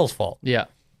was the girl's fault. Yeah.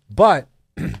 But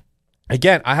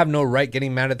again, I have no right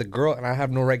getting mad at the girl, and I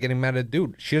have no right getting mad at the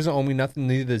dude. She doesn't owe me nothing,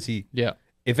 neither does he. Yeah.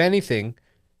 If anything,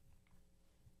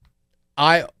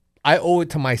 I owe it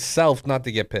to myself not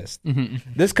to get pissed.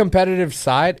 This competitive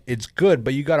side, it's good,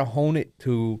 but you got to hone it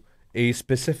to a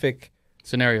specific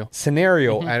Scenario.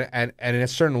 and in a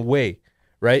certain way,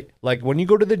 right? Like when you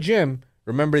go to the gym,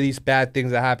 remember these bad things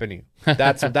that happen to you.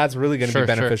 That's really going to Sure, be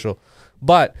beneficial.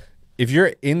 But if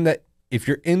you're in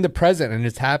the present and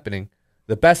it's happening,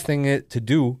 the best thing to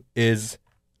do is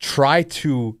try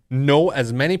to know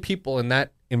as many people in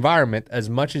that environment as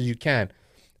much as you can.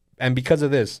 And because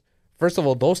of this, first of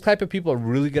all, those type of people are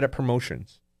really good at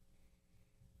promotions.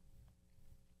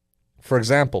 For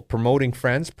example, promoting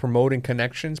friends, promoting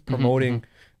connections, promoting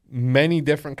many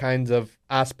different kinds of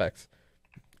aspects.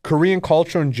 Korean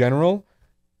culture in general,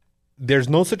 there's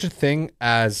no such a thing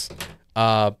as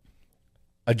a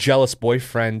jealous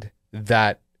boyfriend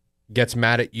that gets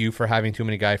mad at you for having too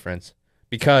many guy friends,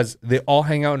 because they all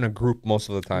hang out in a group most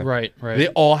of the time. Right. They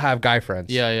all have guy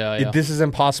friends. Yeah. This is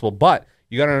impossible. But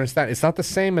you got to understand, it's not the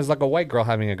same as like a white girl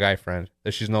having a guy friend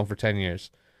that she's known for 10 years.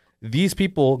 These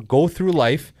people go through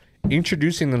life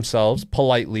introducing themselves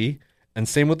politely, and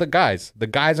same with the guys. The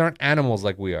guys aren't animals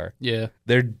like we are. Yeah.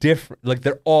 They're different. Like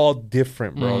they're all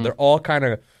different, bro. Mm. They're all kind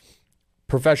of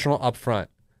professional up front.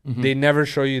 They never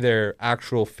show you their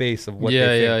actual face of what they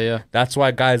think. Yeah. That's why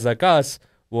guys like us,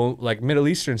 well, like Middle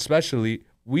Eastern especially,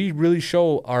 we really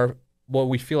show what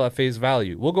we feel at face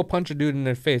value. We'll go punch a dude in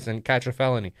their face and catch a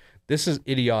felony. This is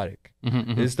idiotic.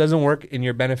 This doesn't work in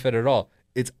your benefit at all.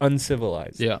 It's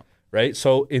uncivilized. Yeah. Right?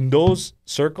 So in those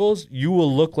circles, you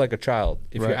will look like a child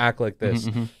if you Right. act like this.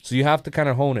 So you have to kind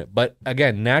of hone it. But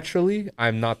again, naturally,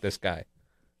 I'm not this guy.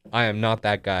 I am not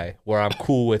that guy where I'm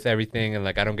cool with everything and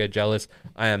like I don't get jealous.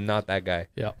 I am not that guy.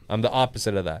 Yeah. I'm the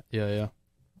opposite of that. Yeah.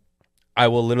 I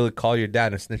will literally call your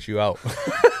dad and snitch you out.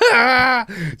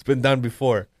 It's been done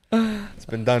before. It's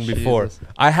been done before. Jesus.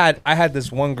 I had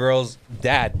this one girl's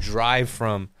dad drive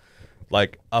from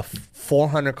like a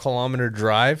 400-kilometer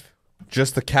drive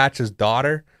just to catch his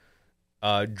daughter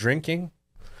drinking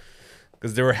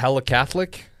because they were hella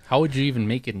Catholic. How would you even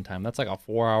make it in time? That's like a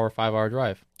 4-hour, 5-hour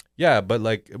drive. Yeah, but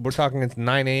like we're talking, it's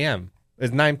 9 a.m.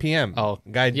 It's 9 p.m. Oh,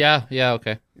 guy. yeah,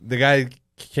 okay. The guy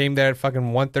came there at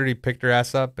fucking 1:30, picked her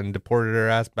ass up, and deported her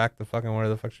ass back to fucking where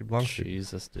the fuck she belongs to.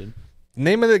 Jesus, dude.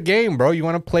 Name of the game, bro. You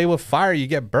want to play with fire, you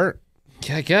get burnt.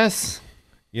 Yeah, I guess.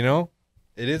 You know,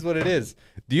 it is what it is.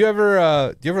 Do you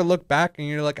ever look back and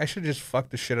you're like, I should just fuck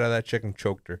the shit out of that chick and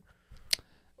choked her?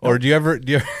 Or do you ever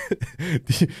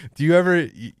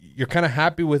you're kind of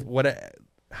happy with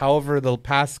however the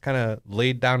past kind of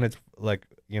laid down its like,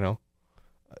 you know,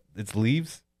 its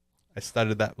leaves? I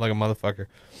studied that like a motherfucker.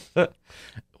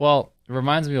 Well, it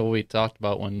reminds me of what we talked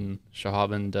about when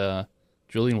Shahab and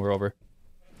Julian were over.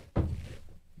 And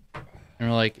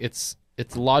we're like, it's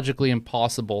logically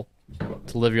impossible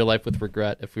to live your life with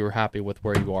regret if we were happy with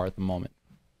where you are at the moment.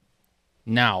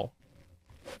 Now,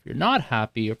 if you're not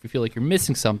happy or if you feel like you're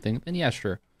missing something, then yeah,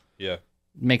 sure. Yeah. It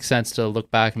makes sense to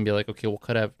look back and be like, okay, what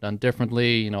could I have done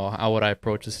differently? You know, how would I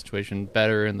approach the situation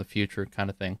better in the future kind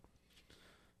of thing.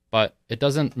 But it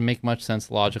doesn't make much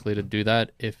sense logically to do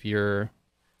that if you're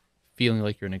feeling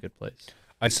like you're in a good place.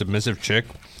 A submissive chick,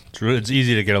 it's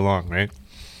easy to get along, right?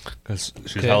 Because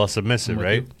she's hella submissive,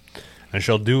 right? And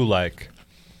she'll do like,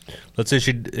 let's say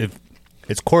if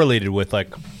it's correlated with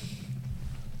like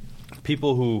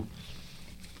people who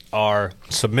are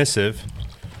submissive,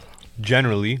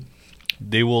 generally,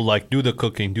 they will like do the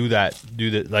cooking, do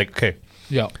the like, okay.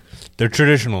 Yeah. They're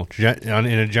traditional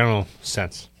in a general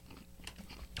sense.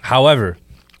 However,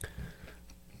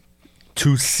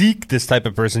 to seek this type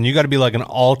of person, you got to be like an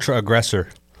ultra aggressor.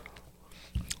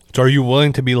 So are you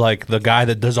willing to be like the guy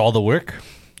that does all the work?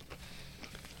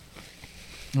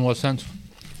 In what sense?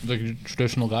 Like a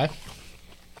traditional guy?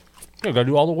 You got to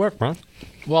do all the work, man.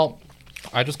 Well,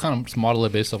 I just kind of just model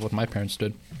it based off what my parents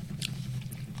did.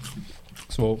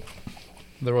 So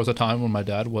there was a time when my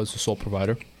dad was the sole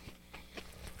provider.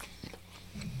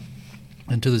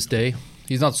 And to this day,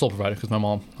 he's not the sole provider because my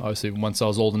mom, obviously, once I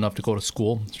was old enough to go to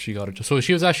school, she got it. So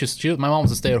she was actually, my mom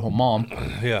was a stay-at-home mom.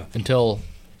 Yeah. Until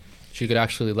she could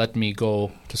actually let me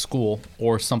go to school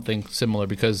or something similar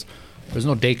because there's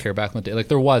no daycare back in the day. Like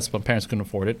there was, but parents couldn't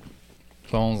afford it.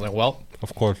 So I was like, well,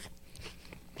 Of course.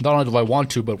 not only do I want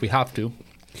to, but we have to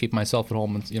keep myself at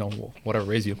home and, you know, whatever,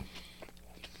 raise you.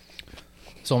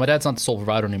 So my dad's not the sole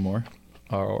provider anymore,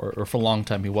 or for a long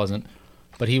time he wasn't,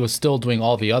 but he was still doing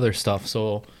all the other stuff.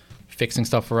 So fixing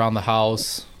stuff around the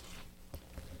house,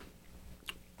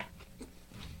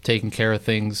 taking care of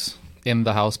things in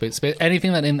the house,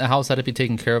 anything that in the house had to be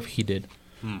taken care of, he did.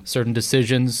 Certain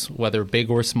decisions, whether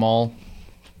big or small,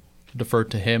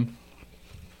 deferred to him.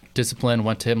 Discipline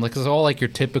went to him. Like it's all like your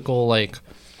typical like,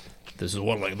 this is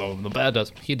what like the bad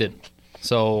does. He did.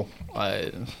 So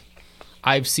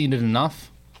I've seen it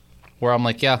enough where I'm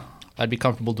like, yeah, I'd be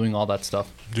comfortable doing all that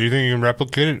stuff. Do you think you can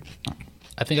replicate it?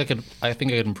 I think I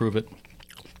could improve it.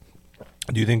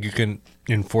 Do you think you can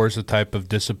enforce the type of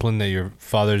discipline that your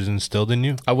father's instilled in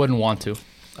you? I wouldn't want to.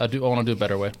 I want to do a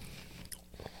better way.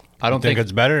 I don't think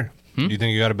it's better. Do you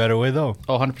think you got a better way though?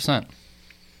 Oh, 100%.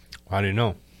 How do you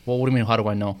know? Well, what do you mean? How do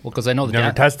I know? Well, because I know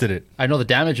Never tested it. I know the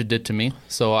damage it did to me,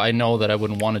 so I know that I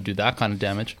wouldn't want to do that kind of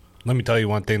damage. Let me tell you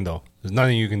one thing though. There's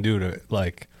nothing you can do to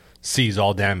like seize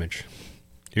all damage.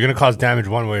 You're gonna cause damage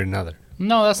one way or another.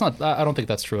 No, that's not. I don't think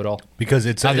that's true at all. Because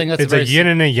it's I think that's a yin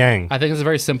and a yang. I think it's a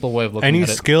very simple way of looking Any at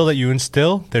it. skill that you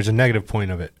instill, there's a negative point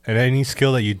of it. And any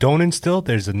skill that you don't instill,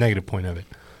 there's a negative point of it.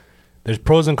 There's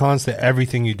pros and cons to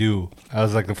everything you do. I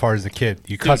was like, as far as the kid,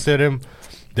 you cuss at him.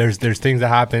 There's things that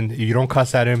happen. If you don't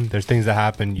cuss at him, there's things that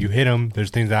happen. You hit him,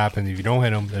 there's things that happen. If you don't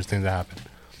hit him, there's things that happen.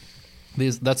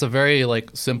 That's a very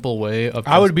like simple way of.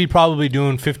 I would be probably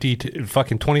doing 50 to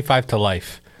fucking 25 to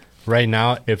life right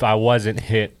now if I wasn't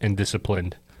hit and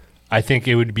disciplined. I think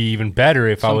it would be even better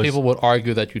if Some people would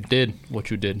argue that you did what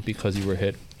you did because you were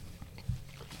hit.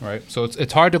 Right? So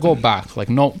it's hard to go back. Like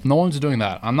no one's doing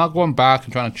that. I'm not going back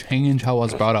and trying to change how I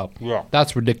was brought up. Yeah.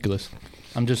 That's ridiculous.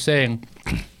 I'm just saying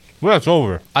Well, it's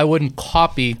over. I wouldn't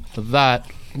copy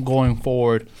that going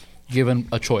forward given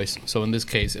a choice. So in this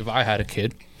case, if I had a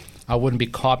kid, I wouldn't be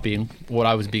copying what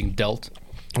I was being dealt.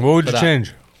 What would you that.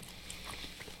 change?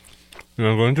 You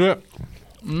want to go into it?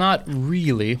 Not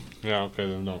really. Yeah, okay,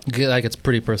 then no. Like it's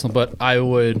pretty personal, but I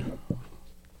would,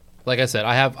 like I said,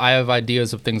 I have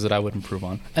ideas of things that I would improve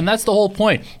on, and that's the whole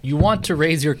point. You want to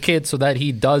raise your kid so that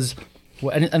he does,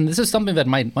 and this is something that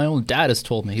my own dad has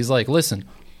told me. He's like, listen,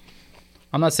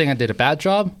 I'm not saying I did a bad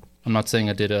job. I'm not saying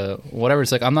I did a whatever.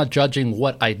 It's like I'm not judging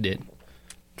what I did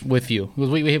with you.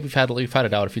 We've had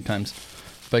it out a few times,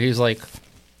 but he's like,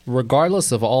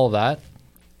 regardless of all that,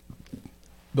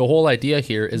 the whole idea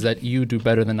here is that you do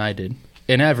better than I did.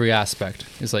 in every aspect.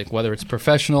 It's like whether it's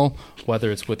professional,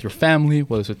 whether it's with your family,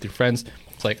 whether it's with your friends.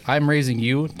 It's like I'm raising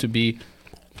you to be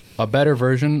a better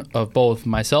version of both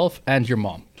myself and your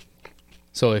mom.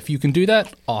 So if you can do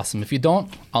that, awesome. If you don't,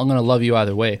 I'm going to love you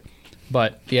either way.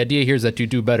 But the idea here is that you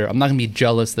do better. I'm not going to be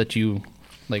jealous that you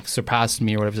like surpassed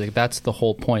me or whatever. It's like that's the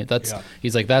whole point.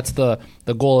 He's like that's the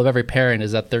goal of every parent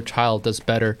is that their child does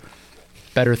better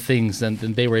things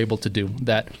than they were able to do.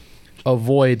 That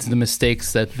avoids the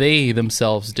mistakes that they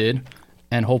themselves did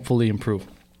and hopefully improve.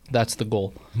 That's the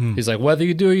goal. He's like whether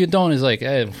you do or you don't, he's like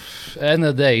hey, at the end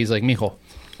of the day, he's like mijo.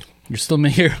 You're still me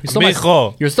here.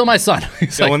 You're still my son.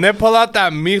 So like, when they pull out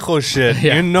that mijo shit,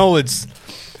 Yeah. you know it's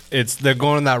they're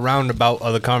going that roundabout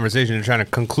of the conversation and trying to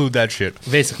conclude that shit.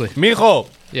 basically, Mijo,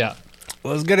 yeah.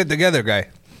 let's get it together, guy.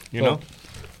 You know?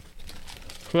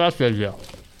 So that's the idea.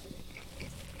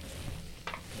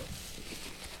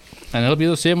 And it'll be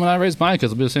the same when I raise mine,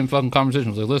 because it'll be the same fucking conversation.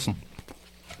 It's like, listen,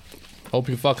 hope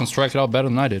you fucking strike it out better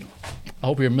than I did. I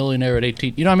hope you're a millionaire at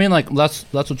 18. You know what I mean? Like, that's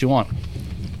what you want.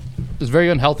 It's very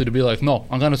unhealthy to be like, no,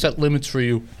 I'm going to set limits for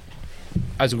you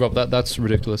as you grow up. That's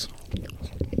ridiculous.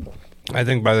 I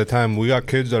think by the time we got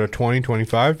kids that are 20,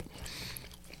 25,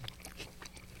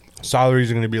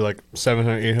 salaries are going to be like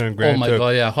 700, 800 grand. Oh my God,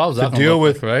 yeah. How's that to gonna deal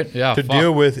look with, like, right? Yeah, to fuck.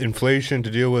 deal with inflation, to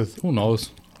deal with Who knows?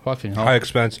 Fucking hell. high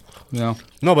expense. Yeah.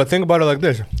 No, but think about it like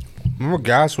this. Remember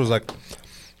gas was like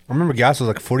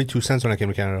 42 cents when I came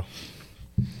to Canada.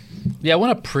 Yeah, it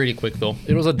went up pretty quick, though.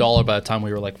 It was $1 by the time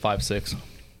we were like 5, 6.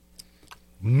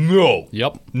 No.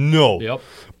 Yep. No. Yep.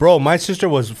 Bro, my sister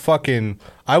was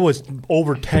I was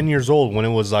over 10 years old when it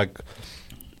was like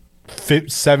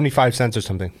 75 cents or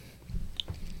something.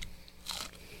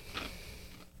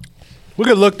 We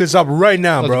could look this up right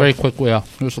now, That's bro. very quick. Yeah,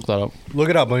 just look that up. Look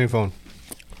it up on your phone.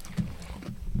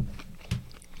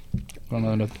 You want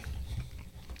another nug?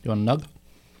 You want a nug?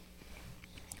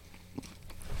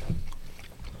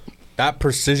 That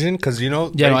precision, because you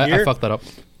know, Yeah, right no, here, I fucked that up.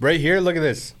 right here, look at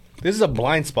this. This is a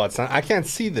blind spot, son. I can't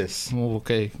see this. Oh,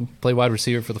 okay, play wide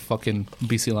receiver for the fucking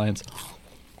BC Lions.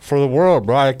 For the world,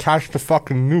 bro. I catch the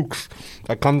fucking nukes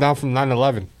that come down from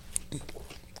 9/11.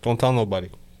 Don't tell nobody.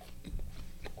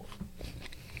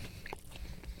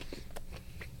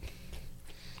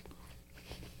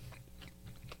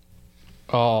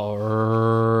 All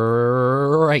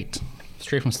right,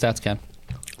 straight from StatsCan.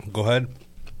 Go ahead.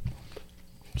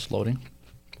 Just loading.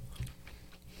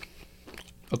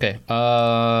 Okay,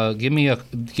 give me a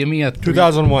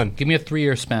 2001. Give me a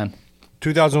 3-year span.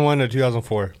 2001 to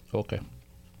 2004. Okay.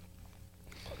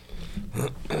 Oh,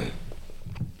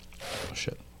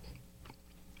 shit.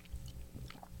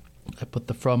 I put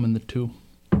the from in the two.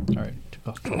 All right.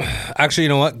 Actually, you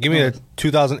know what? Give me a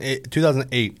 2008.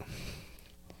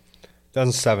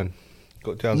 2007.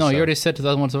 Go 2007. No, you already said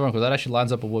 2001 to 2001 because that actually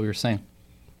lines up with what we were saying.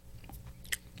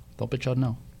 Don't bitch out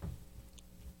now.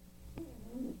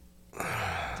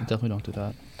 Definitely don't do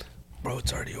that. Bro,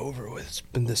 it's already over with. It's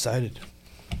been decided.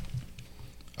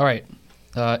 All right.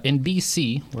 In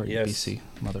BC, where Yes. BC,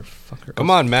 motherfucker.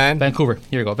 Come on, man. Vancouver.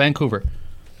 Here we go. Vancouver.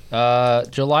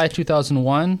 July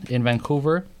 2001 in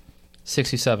Vancouver,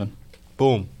 67.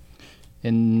 Boom.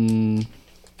 In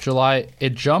July,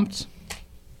 it jumped.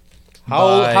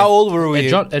 How old were we?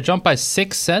 It jumped by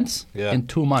 6 cents Yeah. in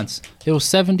 2 months. It was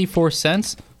 74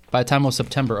 cents by the time of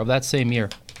September of that same year.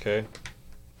 Okay.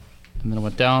 And then it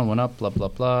went down, went up, blah, blah,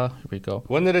 blah. Here we go.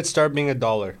 When did it start being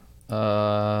 $1?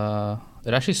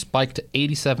 It actually spiked to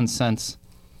 87 cents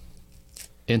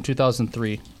in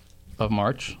 2003 of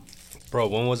March. Bro,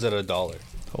 when was it $1?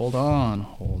 Hold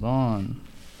on.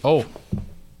 Oh,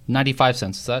 95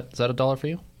 cents. Is that $1 for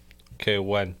you? Okay,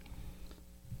 when?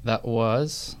 That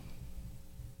was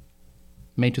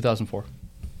May 2004.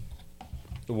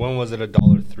 When was it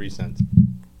 $1.03?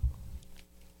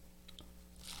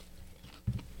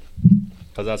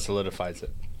 Because that solidifies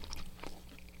it.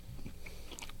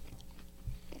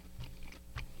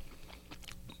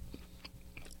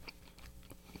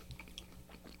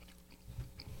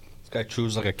 This guy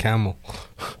chews like a camel.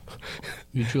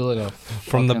 You chew like a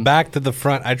From the fucking- back to the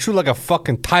front. I chew like a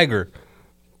fucking tiger.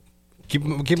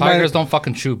 Keep Tigers don't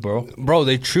fucking chew, bro. Bro,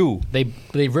 they chew. They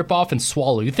rip off and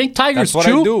swallow. You think tigers That's what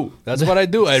chew? I do. That's what I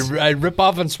do. I rip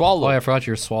off and swallow. Oh, I forgot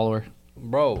you're a swallower.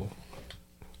 Bro.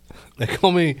 They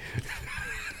call me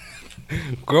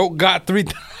got 3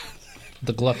 times.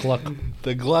 The gluck gluck.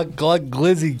 The gluck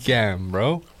glizzy cam,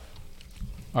 bro.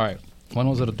 All right. When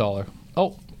was it $1?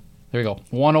 Oh, there we go.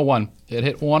 101. It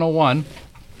hit 101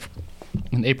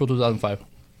 in April 2005.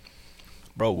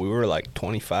 Bro, we were like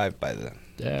 25 by then.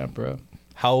 Damn, bro.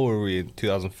 How old were we in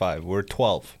 2005? We were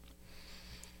 12.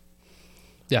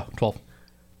 Yeah, 12.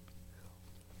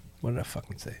 What did I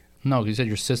fucking say? No, you said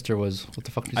your sister was. What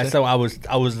the fuck did you I say? said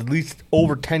I was at least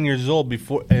over 10 years old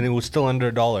before, and it was still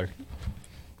under $1.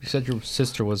 You said your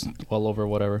sister was well over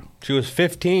whatever. She was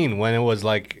 15 when it was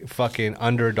like fucking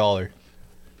under $1. All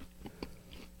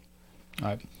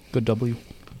right, good W.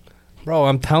 Bro,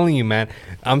 I'm telling you, man.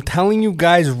 I'm telling you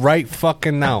guys right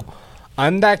fucking now.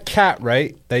 I'm that cat,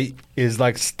 right? That is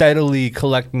like steadily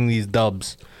collecting these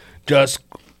dubs. Just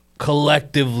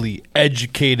collectively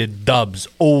educated dubs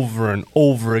over and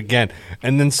over again.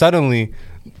 And then suddenly,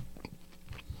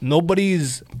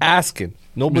 nobody's asking.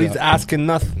 Nobody's asking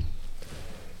nothing.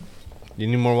 You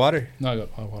need more water? No, I got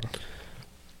hot water.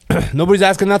 Nobody's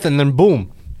asking nothing. Then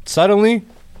boom. Suddenly,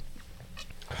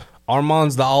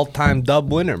 Armand's the all-time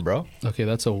dub winner, bro. Okay,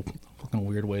 that's a fucking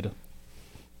weird way to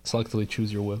selectively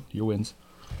choose your wins.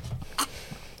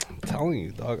 I'm telling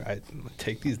you, dog. I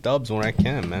take these dubs when I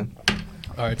can, man.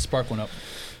 All right, spark one up.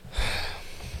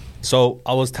 So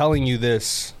I was telling you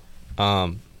this.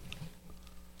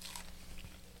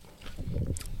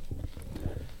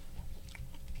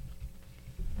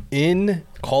 In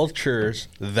cultures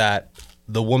that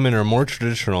the women are more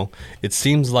traditional, it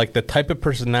seems like the type of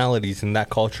personalities in that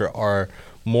culture are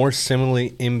more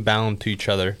similarly inbound to each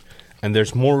other, and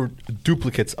there's more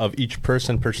duplicates of each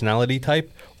personality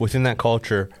type within that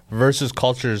culture versus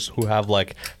cultures who have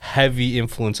like heavy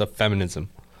influence of feminism.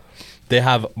 They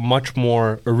have much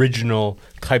more original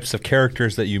types of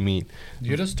characters that you meet.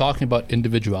 You're just talking about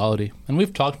individuality, and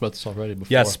we've talked about this already before.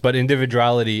 Yes, but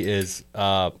individuality is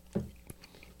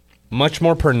much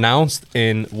more pronounced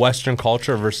in Western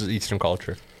culture versus Eastern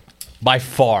culture. By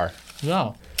far.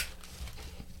 No.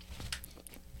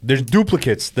 There's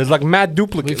duplicates. There's like mad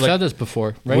duplicates. We've said this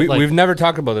before, right? We've never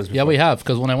talked about this before. Yeah, we have,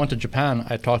 because when I went to Japan,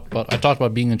 I talked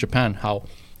about being in Japan, how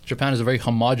Japan is a very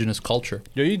homogenous culture.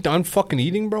 Yo, you done fucking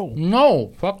eating, bro?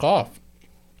 No, fuck off.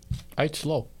 I eat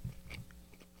slow.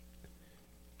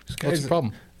 What's the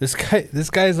problem? This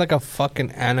guy is like a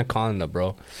fucking anaconda,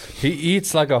 bro. He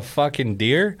eats like a fucking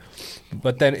deer,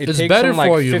 but then it It's takes better him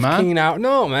like for you, 15 man. hours.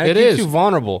 No, man. It It keeps is. you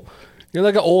vulnerable. You're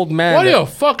like an old man. What are that- you, a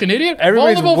fucking idiot?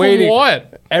 Everybody's Vulnerable waiting. for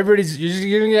what?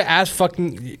 You're gonna get ass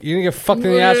fucking. You're gonna get fucked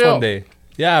in the ass Yeah. one day.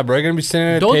 Yeah, bro. You're gonna be sitting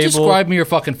at a Don't table. describe me your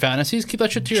fucking fantasies. Keep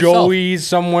that shit to yourself. Joey's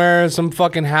somewhere, some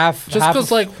fucking half. Just half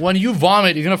because, a- like, when you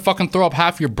vomit, you're going to fucking throw up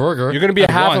half your burger. you're gonna be at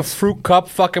a half once. a fruit cup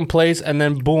fucking place, and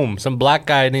then boom, some black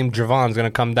guy named Javon's gonna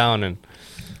come down and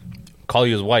call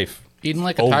you his wife. Eating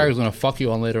like a Over. tiger is going to fuck you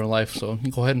on later in life, so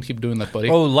you go ahead and keep doing that, buddy.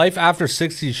 Oh, life after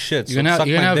 60 shit. So you're suck going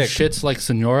to my have dick. shits like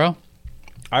Senora.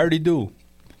 I already do.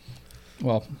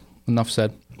 Well, enough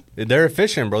said. They're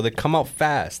efficient, bro. They come out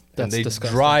fast. That's and they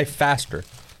disgusting. dry faster.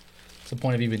 What's the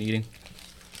point of even eating?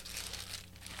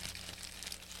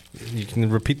 You can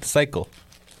repeat the cycle.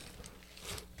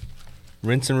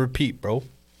 Rinse and repeat, bro.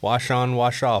 Wash on,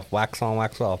 wash off. Wax on,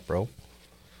 wax off, bro.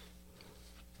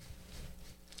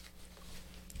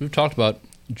 We've talked about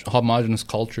homogenous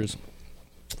cultures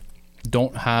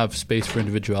don't have space for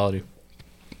individuality.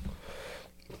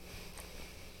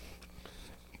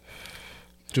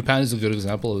 Japan is a good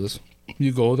example of this.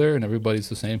 You go there and everybody's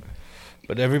the same.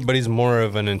 But everybody's more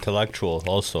of an intellectual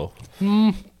also.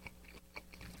 In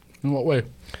what way?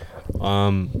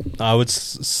 I would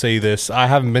say this. I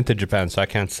haven't been to Japan, so I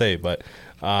can't say. But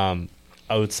I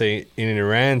would say in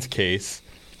Iran's case,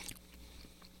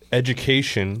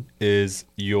 education is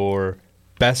your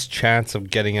best chance of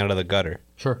getting out of the gutter.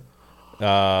 Sure.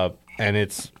 And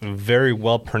it's very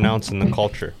well pronounced in the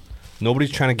culture.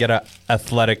 Nobody's trying to get a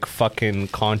athletic fucking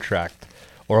contract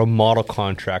or a model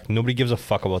contract. Nobody gives a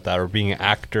fuck about that, or being an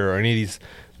actor, or any of these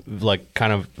like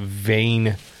kind of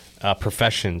vain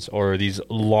professions, or these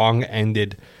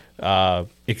long-ended,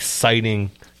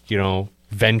 exciting,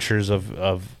 ventures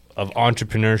of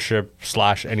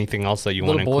entrepreneurship / anything else that you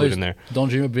want to Little include boys in there. don't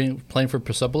dream of playing for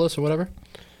Persepolis or whatever?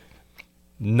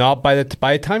 Not by the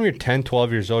time you're 10,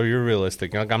 12 years old, you're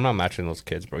realistic. Like, I'm not matching those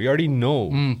kids, bro. You already know.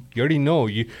 You already know.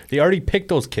 They already picked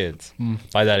those kids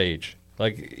by that age.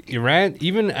 Like Iran,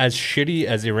 even as shitty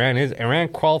as Iran is, Iran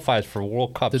qualifies for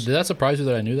World Cups. Did that surprise you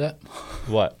that I knew that?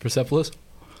 What? Persepolis?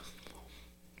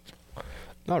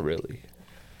 Not really.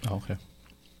 Oh, okay.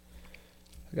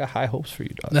 I got high hopes for you,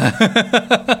 dog.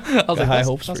 I was like, high that's,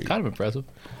 hopes that's for you. kind of impressive.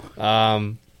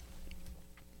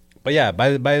 But yeah,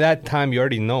 by that time you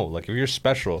already know. Like, if you're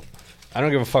special, I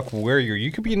don't give a fuck where you're.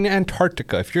 You could be in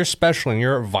Antarctica. If you're special and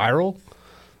you're viral,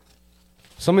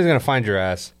 somebody's gonna find your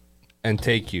ass and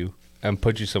take you and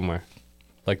put you somewhere.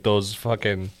 Like those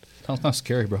fucking, Sounds kind of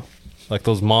scary, bro. like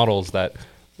those models that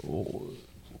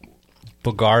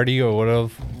Bulgari or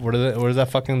whatever. What is that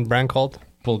fucking brand called?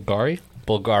 Bulgari?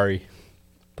 Bulgari.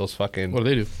 Those fucking. What do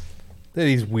they do? They're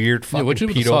these weird Yeah, fucking what'd you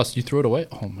do with the pedo. sauce? You threw it away?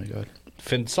 Oh my god.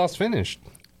 Sauce finished.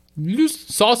 You used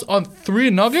sauce on 3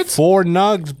 nuggets? 4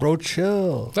 nugs, bro.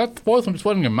 Chill. That fourth one just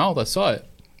went in your mouth. I saw it.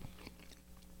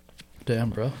 Damn,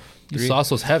 bro. Your 3.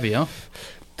 sauce was heavy, huh?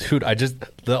 Dude,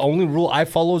 the only rule I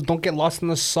follow is don't get lost in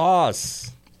the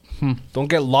sauce. Don't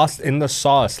get lost in the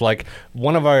sauce. Like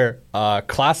one of our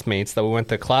classmates that we went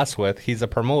to class with, he's a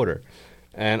promoter.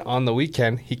 And on the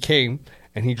weekend, he came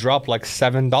and he dropped like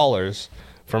 $7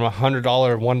 from $100,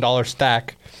 $1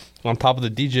 stack on top of the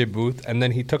DJ booth. And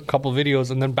then he took a couple videos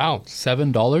and then bounced.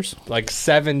 $7? Like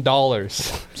 $7.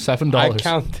 $7. I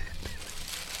counted.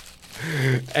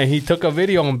 And he took a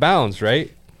video and bounced,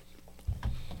 right?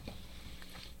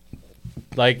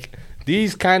 Like,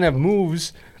 these kind of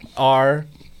moves are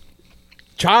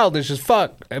childish as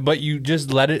fuck, but you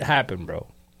just let it happen, bro.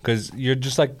 Because you're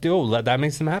just like, dude, that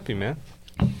makes them happy, man.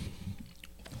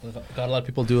 Got a lot of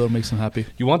people do it. Makes them happy.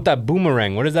 You want that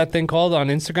boomerang. What is that thing called on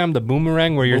Instagram? The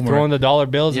boomerang where you're Boomerang. throwing the dollar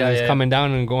bills Yeah, and it's yeah. coming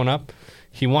down and going up?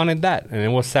 He wanted that, and it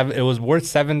was worth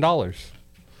 $7.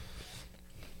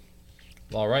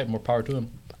 All right, more power to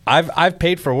him. I've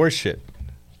paid for worse shit.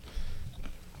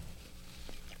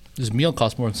 This meal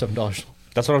costs more than $7.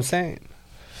 That's what I'm saying.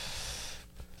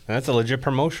 And that's a legit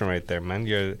promotion right there, man.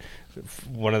 You're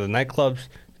one of the nightclubs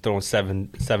throwing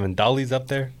seven dollies up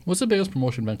there. What's the biggest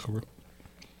promotion in Vancouver?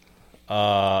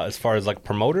 As far as like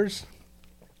promoters,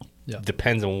 Yeah.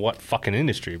 depends on what fucking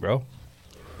industry, bro.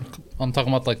 I'm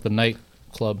talking about like the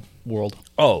nightclub world.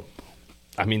 Oh,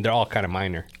 I mean they're all kind of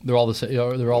minor. They're all the same.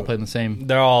 They're all playing the same.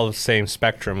 They're all the same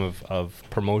spectrum of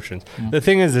promotions. The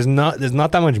thing is, there's not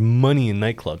that much money in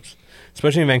nightclubs,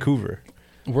 especially in Vancouver.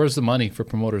 Where's the money for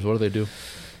promoters? What do they do?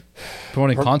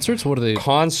 Promoting concerts? What do they?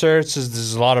 Concerts,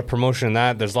 there's a lot of promotion in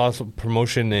that. There's lots of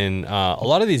promotion in a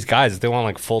lot of these guys. They want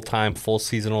like full time, full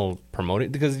seasonal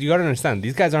promoting, because you got to understand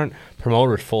these guys aren't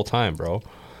promoters full time, bro.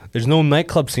 There's no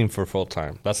nightclub scene for full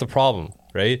time. That's the problem,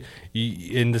 right?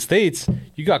 In the States,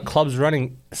 you got clubs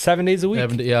running 7 days a week.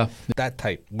 Yeah. That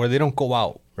type where they don't go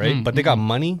out, right? But they got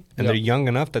money and they're young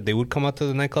enough that they would come out to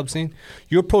the nightclub scene.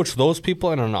 You approach those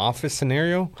people in an office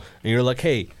scenario and you're like,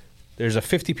 hey, there's a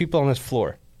 50 people on this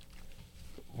floor.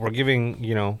 We're giving,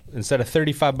 instead of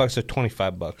 $35 or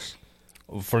 $25.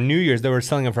 For New Year's, they were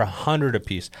selling it for $100 a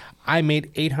piece. I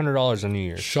made $800 on New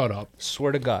Year's. Shut up.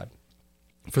 Swear to God.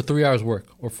 For 3 hours work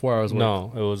or 4 hours work?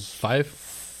 No, it was 5?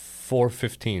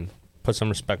 $4.15. Put some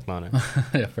respect on it.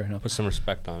 Yeah, fair enough. Put some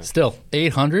respect on it. Still,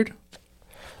 800?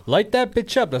 Light that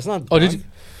bitch up. That's not. Oh, done. did you?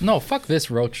 No, fuck this,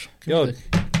 Roach. Yo,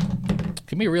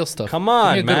 Give me real stuff. come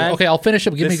on, Give me a good man. one. Okay, I'll finish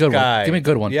up. Give me a This good guy. one. Give me a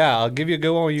good one. Yeah, I'll give you a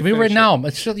good one. Give me right now.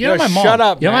 You're Yo, my mom. shut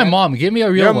up, You're man. my mom. Give me a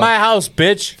real You're one. my house,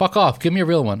 bitch. Fuck off. Give me a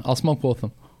real one. I'll smoke both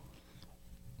of them.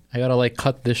 I gotta like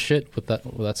cut this shit with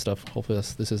that stuff. Hopefully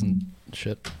this isn't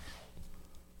shit.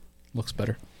 Looks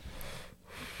better.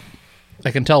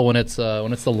 I can tell when it's the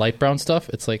light brown stuff.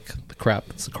 It's like the crap.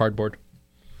 It's the cardboard.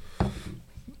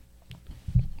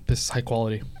 This is high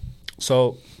quality.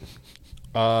 So,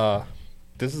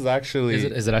 this is actually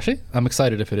Is it actually? I'm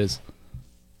excited if it is.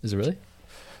 Is it really?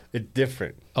 it's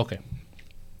different. Okay.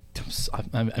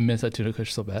 I miss that tuna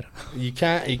kush so bad. You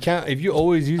can't. If you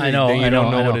always use it, I know. then you I know.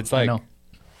 don't know I know, what it's I like. know.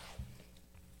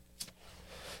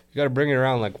 You got to bring it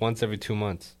around like once every 2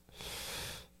 months,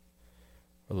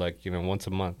 or like once a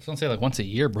month. I was gonna say like once a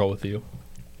year, bro, with you.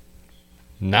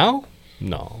 Now,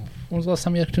 no. When was the last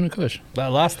time you had tuna kush? That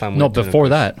last time. we No, had tuna before kush.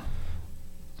 that.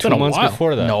 2 been a months while.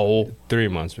 before that. No. 3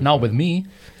 months. Before. Not with me.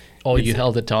 Oh, you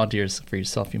held it onto for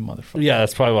yourself, you motherfucker. Yeah,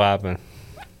 that's probably what happened.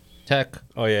 Tech.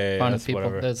 Oh yeah, Finding that's people.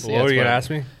 whatever. That's- What yeah, were that's you gonna whatever. ask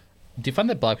me? Do you find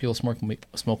that black people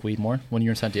smoke weed more when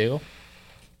you're in San Diego?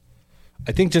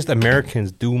 I think just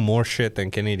Americans do more shit than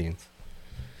Canadians.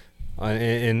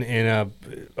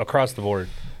 Across the board,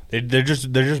 they're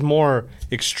just more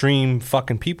extreme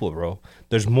fucking people, bro.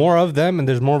 There's more of them and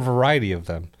there's more variety of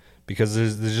them because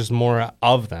there's just more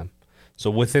of them. So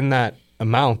within that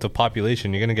amount of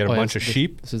population, you're gonna get a bunch of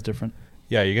sheep. This is different.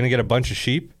 Yeah, you're gonna get a bunch of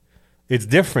sheep. It's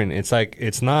different. It's like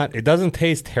it's not. It doesn't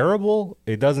taste terrible.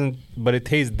 It doesn't, but it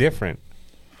tastes different.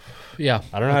 Yeah,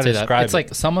 I don't know how I'd to say that. describe It's it.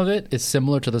 like some of it is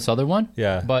similar to this other one.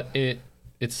 Yeah. but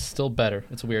it's still better.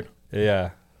 It's weird.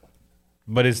 Yeah,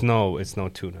 but it's no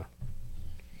tuna.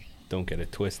 Don't get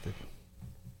it twisted.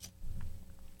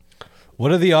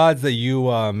 What are the odds that you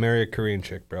marry a Korean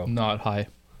chick, bro? Not high.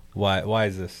 Why? Why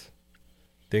is this?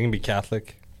 They can be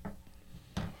Catholic.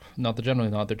 Not they're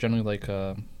generally not. They're generally like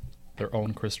their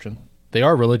own Christian. They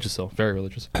are religious though, very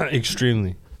religious.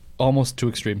 Extremely. Almost too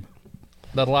extreme.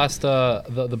 That last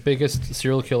the biggest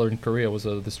serial killer in Korea was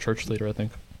this church leader, I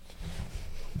think.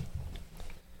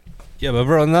 Yeah, but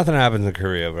bro, nothing happens in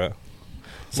Korea, bro.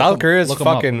 South Korea is look 'em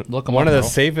up. fucking Look 'em one up, of the bro.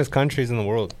 safest countries in the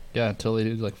world. Yeah, until they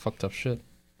do like fucked up shit.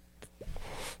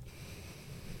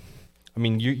 I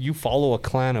mean, you follow a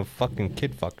clan of fucking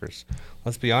kid fuckers.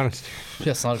 Let's be honest.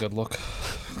 Yeah, it's not a good look.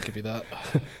 I'll give you that.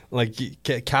 Like,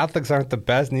 Catholics aren't the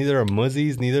best. Neither are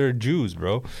Muzzies. Neither are Jews,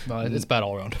 bro. It's bad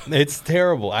all around. It's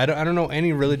terrible. I don't know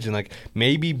any religion. Like,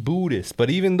 maybe Buddhists. But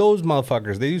even those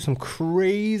motherfuckers, they do some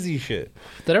crazy shit.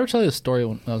 Did I ever tell you a story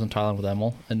when I was in Thailand with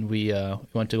Emil and we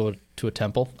went to go to a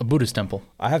temple, a Buddhist temple?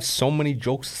 I have so many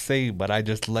jokes to say, but I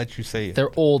just let you say it.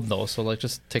 They're old though, so like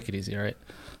just take it easy, all right?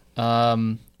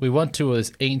 We went to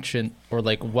this ancient or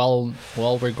like well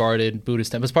regarded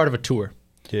Buddhist temple. It's part of a tour.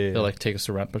 Yeah. They like take us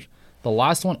around. But the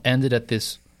last one ended at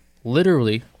this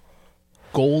literally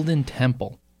golden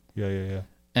temple, Yeah.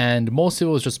 and most of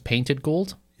it was just painted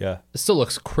gold. Yeah. It still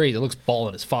looks crazy. It looks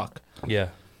ballin' as fuck. Yeah.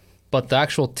 But the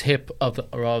actual tip of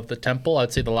the temple,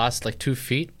 I'd say the last like 2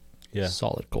 feet, Yeah.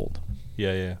 solid gold.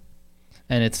 Yeah.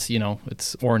 And it's, you know,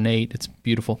 it's ornate, it's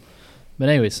beautiful. But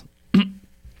anyways,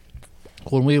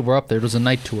 when we were up there, it was a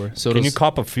night tour. So it Can was, you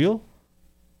cop a feel?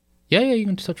 yeah, you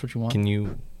can touch what you want. Can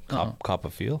you Uh-uh. cop a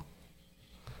feel?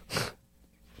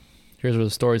 Here's where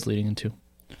the story's leading into.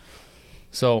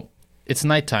 So it's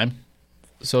nighttime,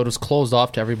 so it was closed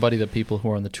off to everybody, the people who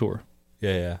were on the tour.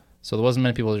 Yeah. So there wasn't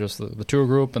many people, just the tour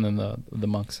group and then the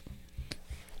monks.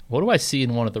 What do I see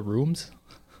in one of the rooms?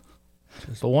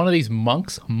 But one of these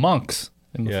monks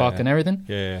in the Yeah, fucking yeah. everything,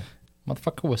 Yeah.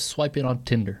 motherfucker was swiping on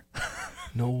Tinder.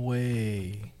 No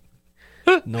way.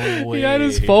 No way. He had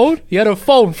his phone. He had a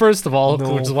phone, first of all,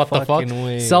 No which is what the fuck. fucking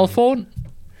way. Cell phone?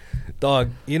 Dog,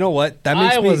 you know what? That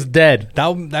makes I me was dead.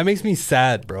 that makes me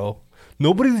sad, bro.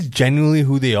 Nobody's genuinely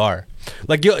who they are.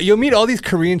 Like you'll meet all these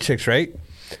Korean chicks, right?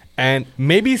 And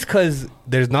maybe it's because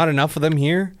there's not enough of them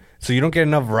here, so you don't get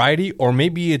enough variety, or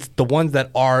maybe it's the ones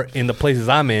that are in the places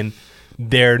I'm in,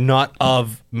 they're not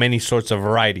of many sorts of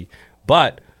variety.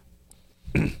 But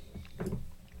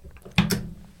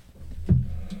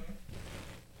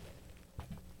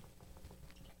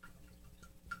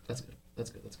That's good. That's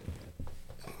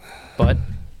good.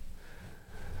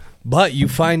 But you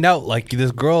find out like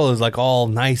this girl is like all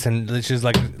nice and she's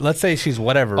like, let's say she's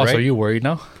whatever, Oh, right? so are you worried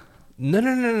now?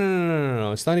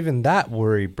 No. It's not even that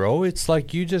worry, bro. It's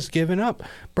like you just giving up.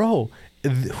 Bro,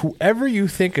 whoever you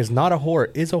think is not a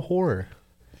whore is a whore.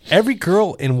 Every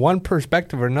girl in one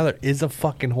perspective or another is a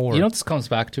fucking whore. You know what this comes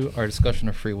back to? Our discussion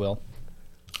of free will.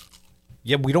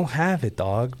 Yeah, we don't have it,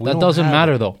 dog. We That don't doesn't have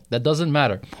matter, it. though. That doesn't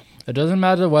matter. It doesn't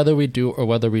matter whether we do or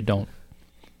whether we don't.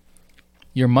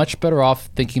 You're much better off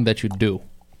thinking that you do.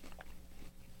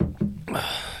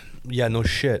 Yeah, no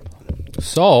shit.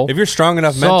 So, If you're strong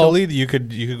enough So- mentally, you could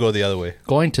go the other way.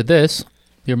 going to this,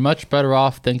 you're much better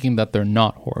off thinking that they're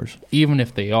not whores, even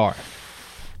if they are.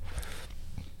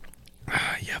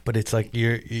 Yeah, but it's like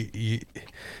you're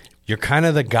kind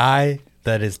of the guy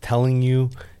that is telling you,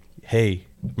 hey,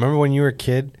 remember when you were a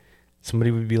kid?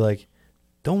 Somebody would be like,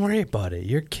 don't worry about it.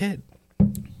 You're a kid.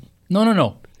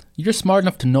 No. You're smart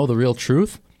enough to know the real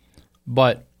truth,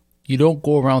 but you don't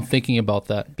go around thinking about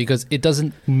that because it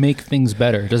doesn't make things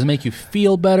better. It doesn't make you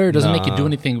feel better. It doesn't make you do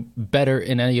anything better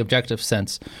in any objective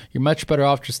sense. You're much better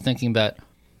off just thinking that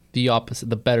the opposite,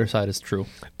 the better side is true.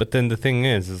 But then the thing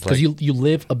is Because like, you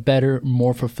live a better,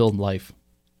 more fulfilled life.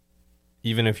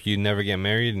 even if you never get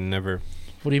married and never,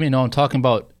 What do you mean? No, I'm talking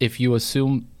about if you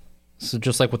assume, so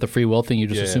just like with the free will thing, you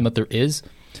just Yeah, assume yeah. that there is.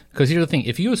 Because here's the thing,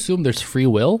 if you assume there's free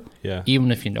will, yeah,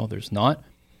 even if you know there's not,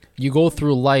 you go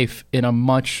through life in a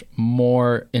much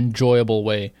more enjoyable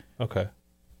way. okay,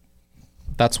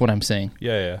 That's what I'm saying.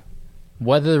 yeah,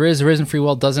 Whether there is or isn't free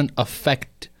will doesn't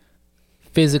affect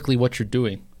physically what you're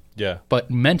doing, yeah. but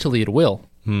mentally it will.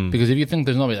 Hmm. Because if you think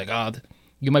there's nobody, like,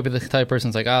 you might be the type of person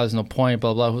that's like, there's no point,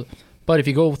 blah, blah. But if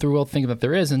you go through will thinking that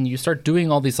there is, and you start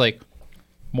doing all these, like,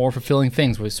 more fulfilling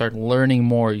things, where you start learning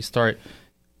more, you start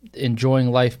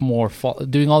enjoying life more,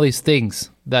 doing all these things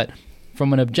that,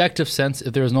 from an objective sense,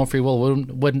 if there was no free will,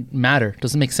 wouldn't matter.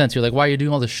 Doesn't make sense. You're like, why are you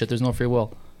doing all this shit? There's no free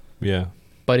will. Yeah.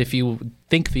 But if you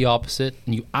think the opposite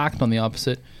and you act on the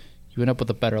opposite, you end up with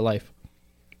a better life.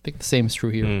 I think the same is true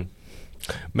here. Mm.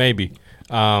 Maybe.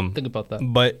 Think about that.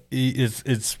 But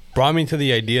it's brought me to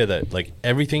the idea that like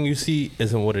everything you see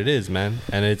isn't what it is, man.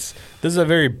 And this is a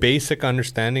very basic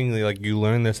understanding. Like you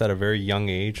learn this at a very young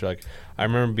age. Like I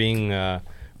remember being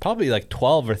probably like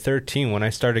 12 or 13 when I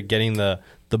started getting the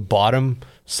bottom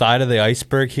side of the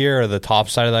iceberg here, or the top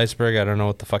side of the iceberg. I don't know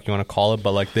what the fuck you want to call it,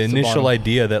 but like the It's the initial bottom.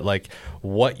 idea that like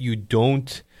what you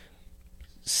don't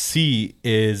see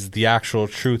is the actual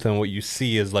truth, and what you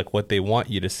see is like what they want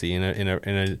you to see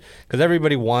because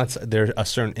everybody wants a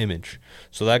certain image.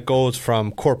 So that goes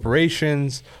from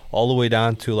corporations all the way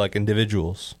down to like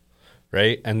individuals,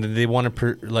 right? And they want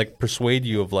to persuade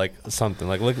you of like something.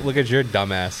 Like look at your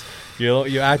dumbass.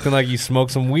 You're acting like you smoke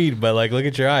some weed, but like look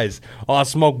at your eyes. Oh, I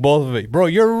smoke both of it, bro.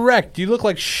 You're wrecked. You look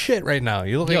like shit right now.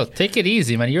 You look Yo, like take it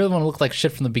easy, man. You're the one who looked like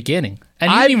shit from the beginning.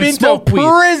 And you I've didn't even been smoke to weed.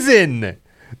 prison.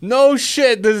 No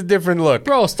shit, this is a different look.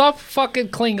 Bro, stop fucking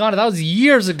clinging on to that. Was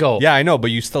years ago. Yeah, I know,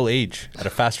 but you still age at a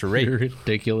faster rate. You're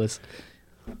ridiculous.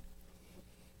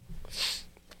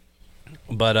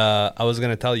 But I was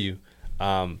gonna tell you,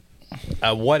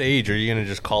 at what age are you gonna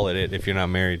just call it if you're not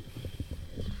married?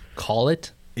 Call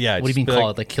it? Yeah. What do you just mean be call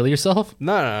it? Like kill yourself?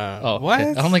 No. Oh, what?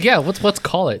 okay. I'm like, yeah, what's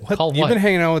call it? What? Call You've what? been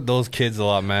hanging out with those kids a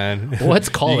lot, man. What's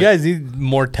call You it? guys need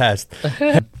more tests.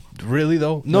 Really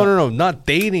though? No, not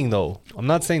dating though. I'm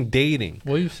not saying dating.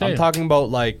 What are you saying? I'm talking about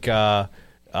like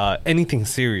anything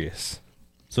serious.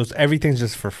 So everything's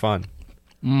just for fun.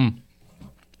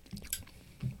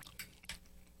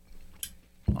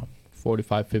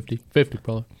 45, 50. 50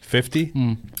 probably. 50?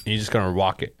 You're just gonna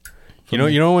rock it. You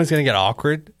know when it's gonna get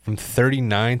awkward? From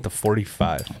 39 to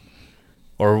 45.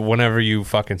 Or whenever you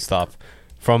fucking stop.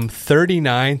 From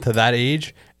 39 to that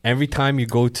age, every time you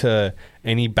go to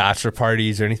any bachelor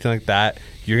parties or anything like that,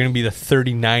 you're gonna be the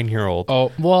 39-year-old.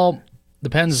 Oh, well,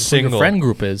 depends who Single. your friend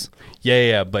group is.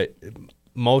 Yeah, but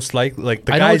most likely, like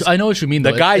the I guys, know what you mean,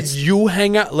 the though. guys you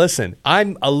hang out. Listen,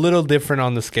 I'm a little different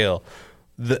on the scale.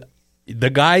 The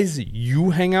guys you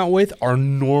hang out with are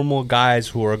normal guys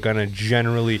who are gonna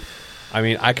generally. I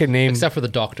mean, I could name. Except for the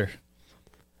doctor.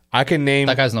 I can name.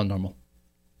 That guy's not normal.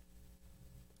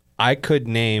 I could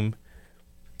name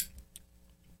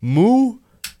Moo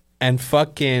and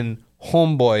fucking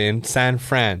Homeboy in San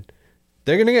Fran.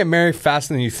 They're gonna get married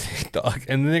faster than you think, dog,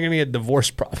 and then they're gonna get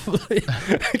divorced probably.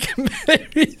 I can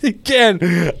marry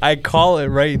again. I call it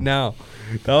right now.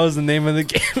 That was the name of the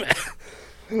game.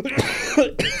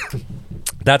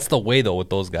 That's the way though with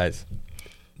those guys.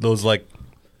 Those like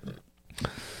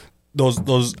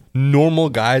those normal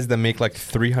guys that make like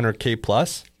 300K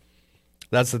plus.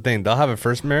 That's the thing. They'll have a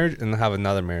first marriage and they'll have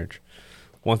another marriage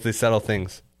once they settle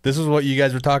things. This is what you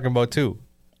guys were talking about too.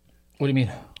 What do you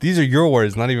mean? These are your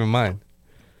words, not even mine.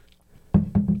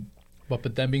 What,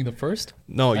 but them being the first?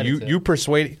 No, I didn't say you it.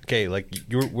 persuade. Okay, like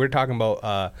we're talking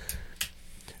about.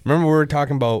 Remember we were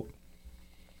talking about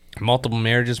multiple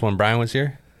marriages when Brian was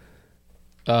here.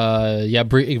 Yeah,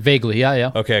 vaguely.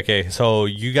 Yeah. Okay. So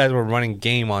you guys were running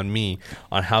game on me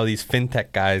on how these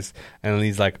fintech guys and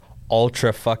these like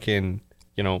ultra fucking,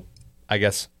 I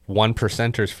guess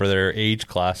 1%ers for their age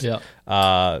class.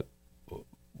 Yeah.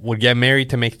 Would get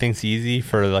married to make things easy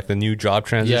for like the new job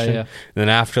transition. Yeah. And then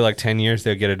after like 10 years,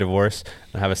 they'll get a divorce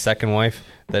and have a second wife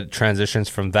that transitions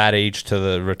from that age to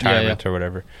the retirement or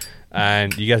whatever.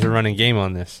 And you guys are running game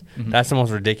on this. Mm-hmm. That's the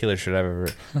most ridiculous shit I've ever.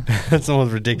 That's the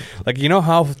most ridiculous. Like, you know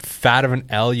how fat of an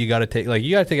L you got to take? Like, you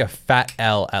got to take a fat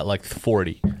L at like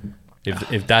 40.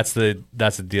 If that's the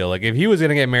deal. Like, if he was going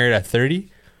to get married at 30,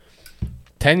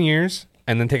 10 years,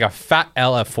 and then take a fat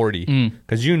L at 40.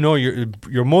 Because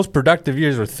your most productive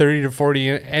years were 30 to 40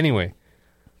 anyway.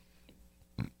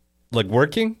 Like,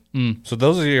 working. So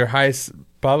those are your highest,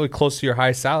 probably close to your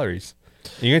highest salaries.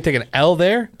 You're going to take an L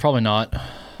there? Probably not.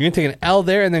 You're going to take an L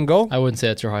there and then go? I wouldn't say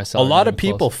that's your high A salary. lot of Not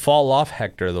even people close. fall off,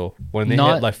 Hector, though. When they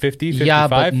Not- hit like 50, yeah, 55,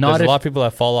 but not there's a if- lot of people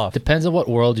that fall off. Depends on what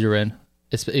world you're in.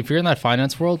 If you're in that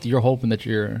finance world, you're hoping that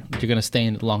you're going to stay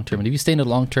in it long term. And if you stay in it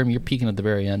long term, you're peaking at the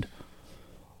very end.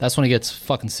 That's when it gets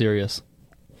fucking serious.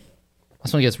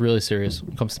 That's when it gets really serious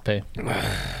when it comes to pay.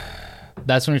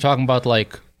 That's when you're talking about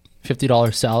like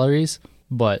 $50 salaries,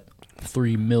 but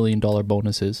 $3 million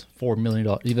bonuses, $4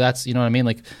 million. That's, you know what I mean?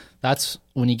 Like, that's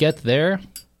when you get there,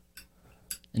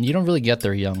 and you don't really get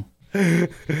there young.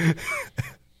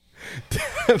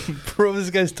 Bro, this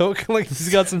guy's talking like he's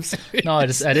got some serious. No, I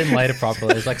didn't light it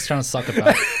properly. I was like trying to suck it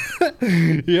back.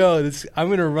 Yo, I'm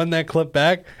gonna run that clip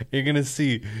back. You're gonna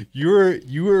see you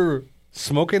were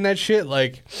smoking that shit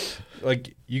like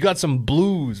you got some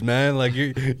blues, man. Like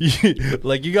you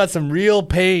like you got some real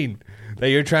pain that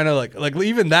you're trying to like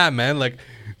even that, man. Like,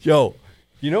 yo,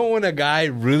 you know when a guy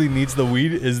really needs the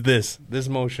weed is this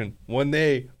motion when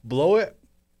they blow it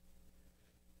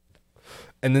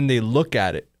and then they look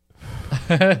at it.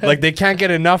 Like they can't get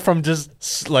enough from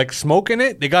just like smoking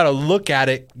it. They gotta look at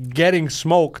it getting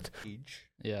smoked.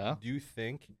 Yeah. Do you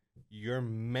think you're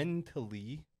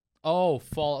mentally Oh,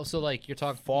 fall. So like you're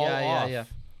talking. fall off? Yeah.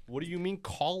 What do you mean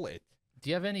call it? Do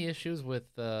you have any issues with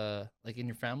like in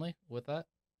your family with that?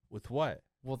 With what?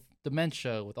 with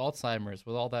dementia, with Alzheimer's,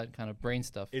 with all that kind of brain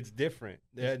stuff. It's different.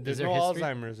 Is There's there no history?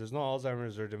 Alzheimer's. There's no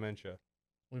Alzheimer's or dementia.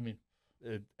 What do you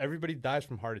mean? Everybody dies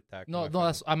from heart attack. No, my no. friend.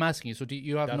 That's I'm asking you. So do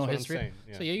you have That's no what I'm history? saying,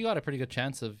 yeah. So yeah, you got a pretty good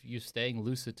chance of you staying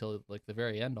lucid till like the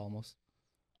very end, almost.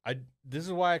 This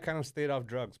is why I kind of stayed off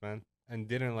drugs, man, and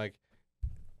didn't like.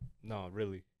 No,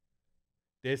 really.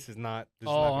 This is not. This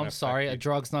is not Oh, gonna I'm sorry. A affect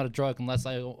drug's not a drug unless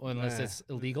Nah. it's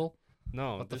illegal. you.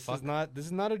 No, What the this fuck? is not. This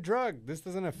is not a drug. This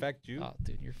doesn't affect you. Oh,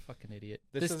 dude, you're a fucking idiot.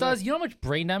 This This is does. You know how much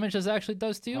brain damage this actually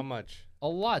does to you? How much? A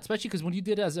lot, especially because when you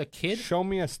did it as a kid. Show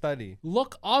me a study.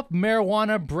 Look up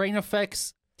marijuana brain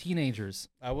effects teenagers.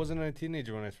 I wasn't a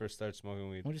teenager when I first started smoking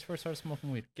weed. When did you first start smoking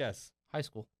weed? Guess. High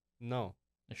school. No.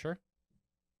 You sure?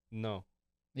 No.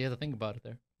 You have to think about it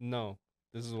there. No.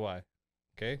 This is why.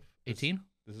 Okay. 18?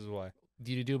 This is why.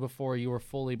 Did you do it before you were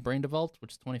fully brain developed,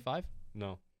 which is 25?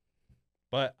 No.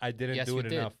 But I didn't Yes, do you it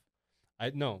did. enough.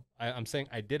 I'm saying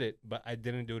I did it, but I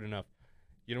didn't do it enough.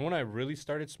 You know when I really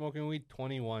started smoking weed?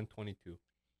 21, 22.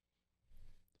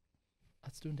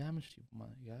 That's doing damage to you, my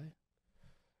guy.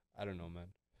 I don't know, man.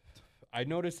 I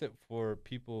noticed it for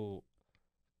people.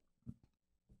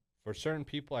 For certain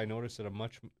people, I noticed it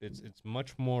it's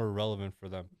much more relevant for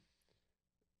them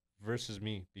versus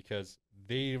me because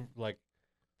they like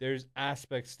there's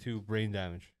aspects to brain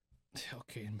damage.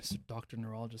 Okay, Mr. Dr.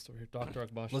 Neurologist over here. Dr.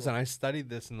 Akbash. Listen, I studied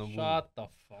this in the womb. Shut the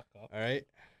fuck up. All right.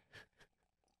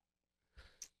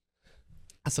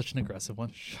 That's such an aggressive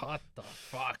one. Shut the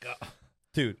fuck up.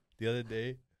 Dude, the other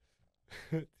day,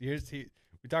 we're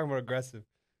talking about aggressive.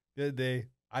 The other day,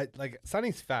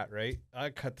 Sonny's fat, right? I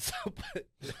cut this up,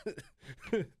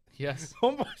 but Yes.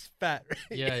 Homeboy's fat, right?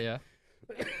 Yeah,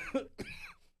 yeah.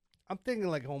 I'm thinking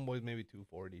like Homeboy's maybe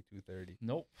 240, 230.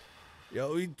 Nope.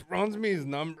 Yo, he runs me his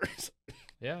numbers.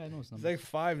 Yeah, I know his He's number. like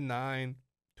 5'9",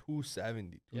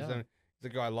 270. Yeah. 270. He's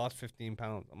like, yo, I lost 15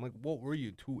 pounds. I'm like, what were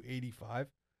you, 285?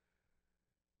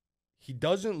 He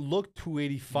doesn't look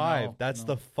 285. No, That's no.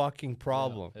 the fucking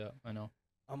problem. Yeah, I know.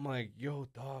 I'm like, yo,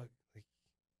 dog, like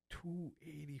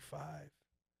 285.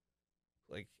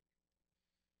 Like,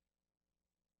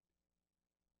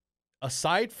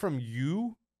 aside from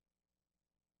you,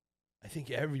 I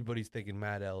think everybody's taking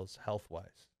mad L's health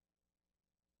wise.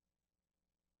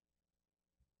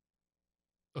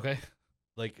 Okay.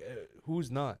 Like, who's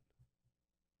not?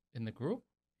 In the group?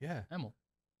 Yeah, Emil.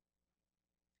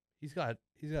 he's got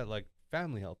like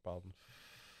family health problems.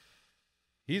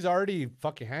 He's already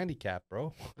fucking handicapped,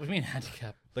 bro. What do you mean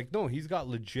handicap? Like, no, he's got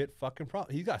legit fucking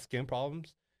problems. He's got skin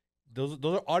problems. Those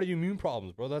are autoimmune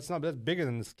problems, bro. That's bigger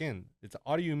than the skin. It's an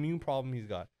autoimmune problem he's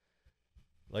got.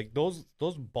 Like those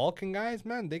Balkan guys,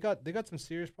 man, they got some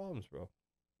serious problems, bro.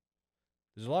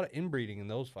 There's a lot of inbreeding in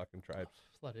those fucking tribes.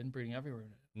 There's a lot of inbreeding everywhere.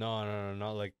 No,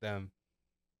 not like them.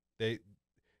 They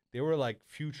were like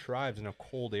few tribes in a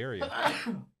cold area. Oh, I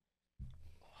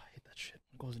hate that shit.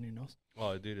 It goes in your nose.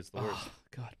 Oh, dude, it's the worst. Oh,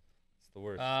 God. It's the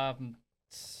worst.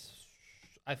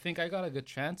 I think I got a good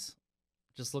chance.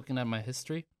 Just looking at my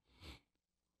history,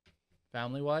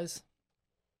 family wise.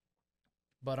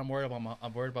 But I'm worried about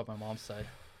my mom's side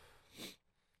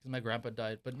because my grandpa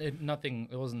died. But it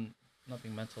wasn't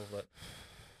nothing mental. But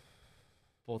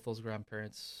both those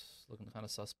grandparents looking kind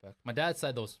of suspect. My dad's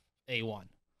side though was A1.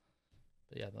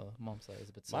 But yeah, the mom's side is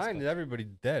a bit suspect. Mine,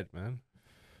 everybody's dead, man.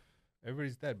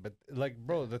 Everybody's dead. But like,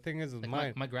 bro, the thing is with Like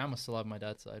mine, my grandma still have my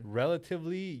dad's side.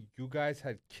 relatively, you guys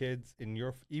had kids in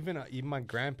your even my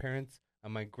grandparents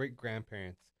and my great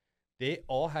grandparents. They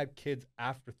all had kids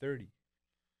after 30.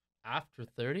 After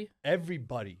 30?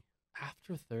 Everybody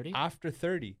After 30? after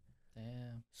 30.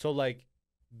 Damn. So like,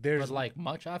 there's But like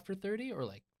much after 30 or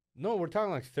like no, we're talking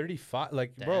like 35.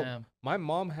 Like, bro, damn. my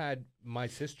mom had my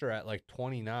sister at like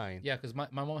 29. Yeah, because my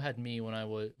mom had me when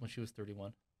she was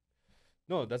 31.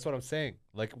 No, that's what I'm saying.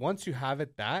 Like, once you have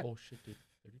it that, Oh shit, dude.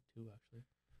 32 actually.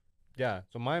 yeah.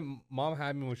 So my mom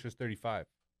had me when she was 35.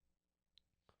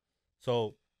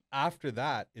 So after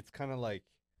that, it's kind of like,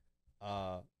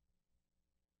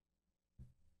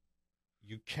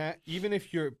 you can't, even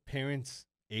if your parents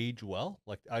age well,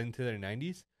 like into their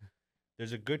 90s,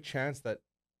 there's a good chance that,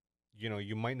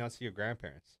 you might not see your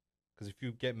grandparents. Because if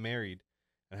you get married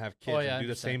and have kids I and do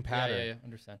the same understand. pattern, Yeah,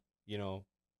 understand.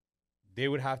 they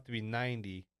would have to be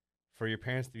 90 for your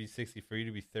parents to be 60, for you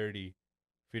to be 30,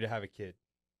 for you to have a kid.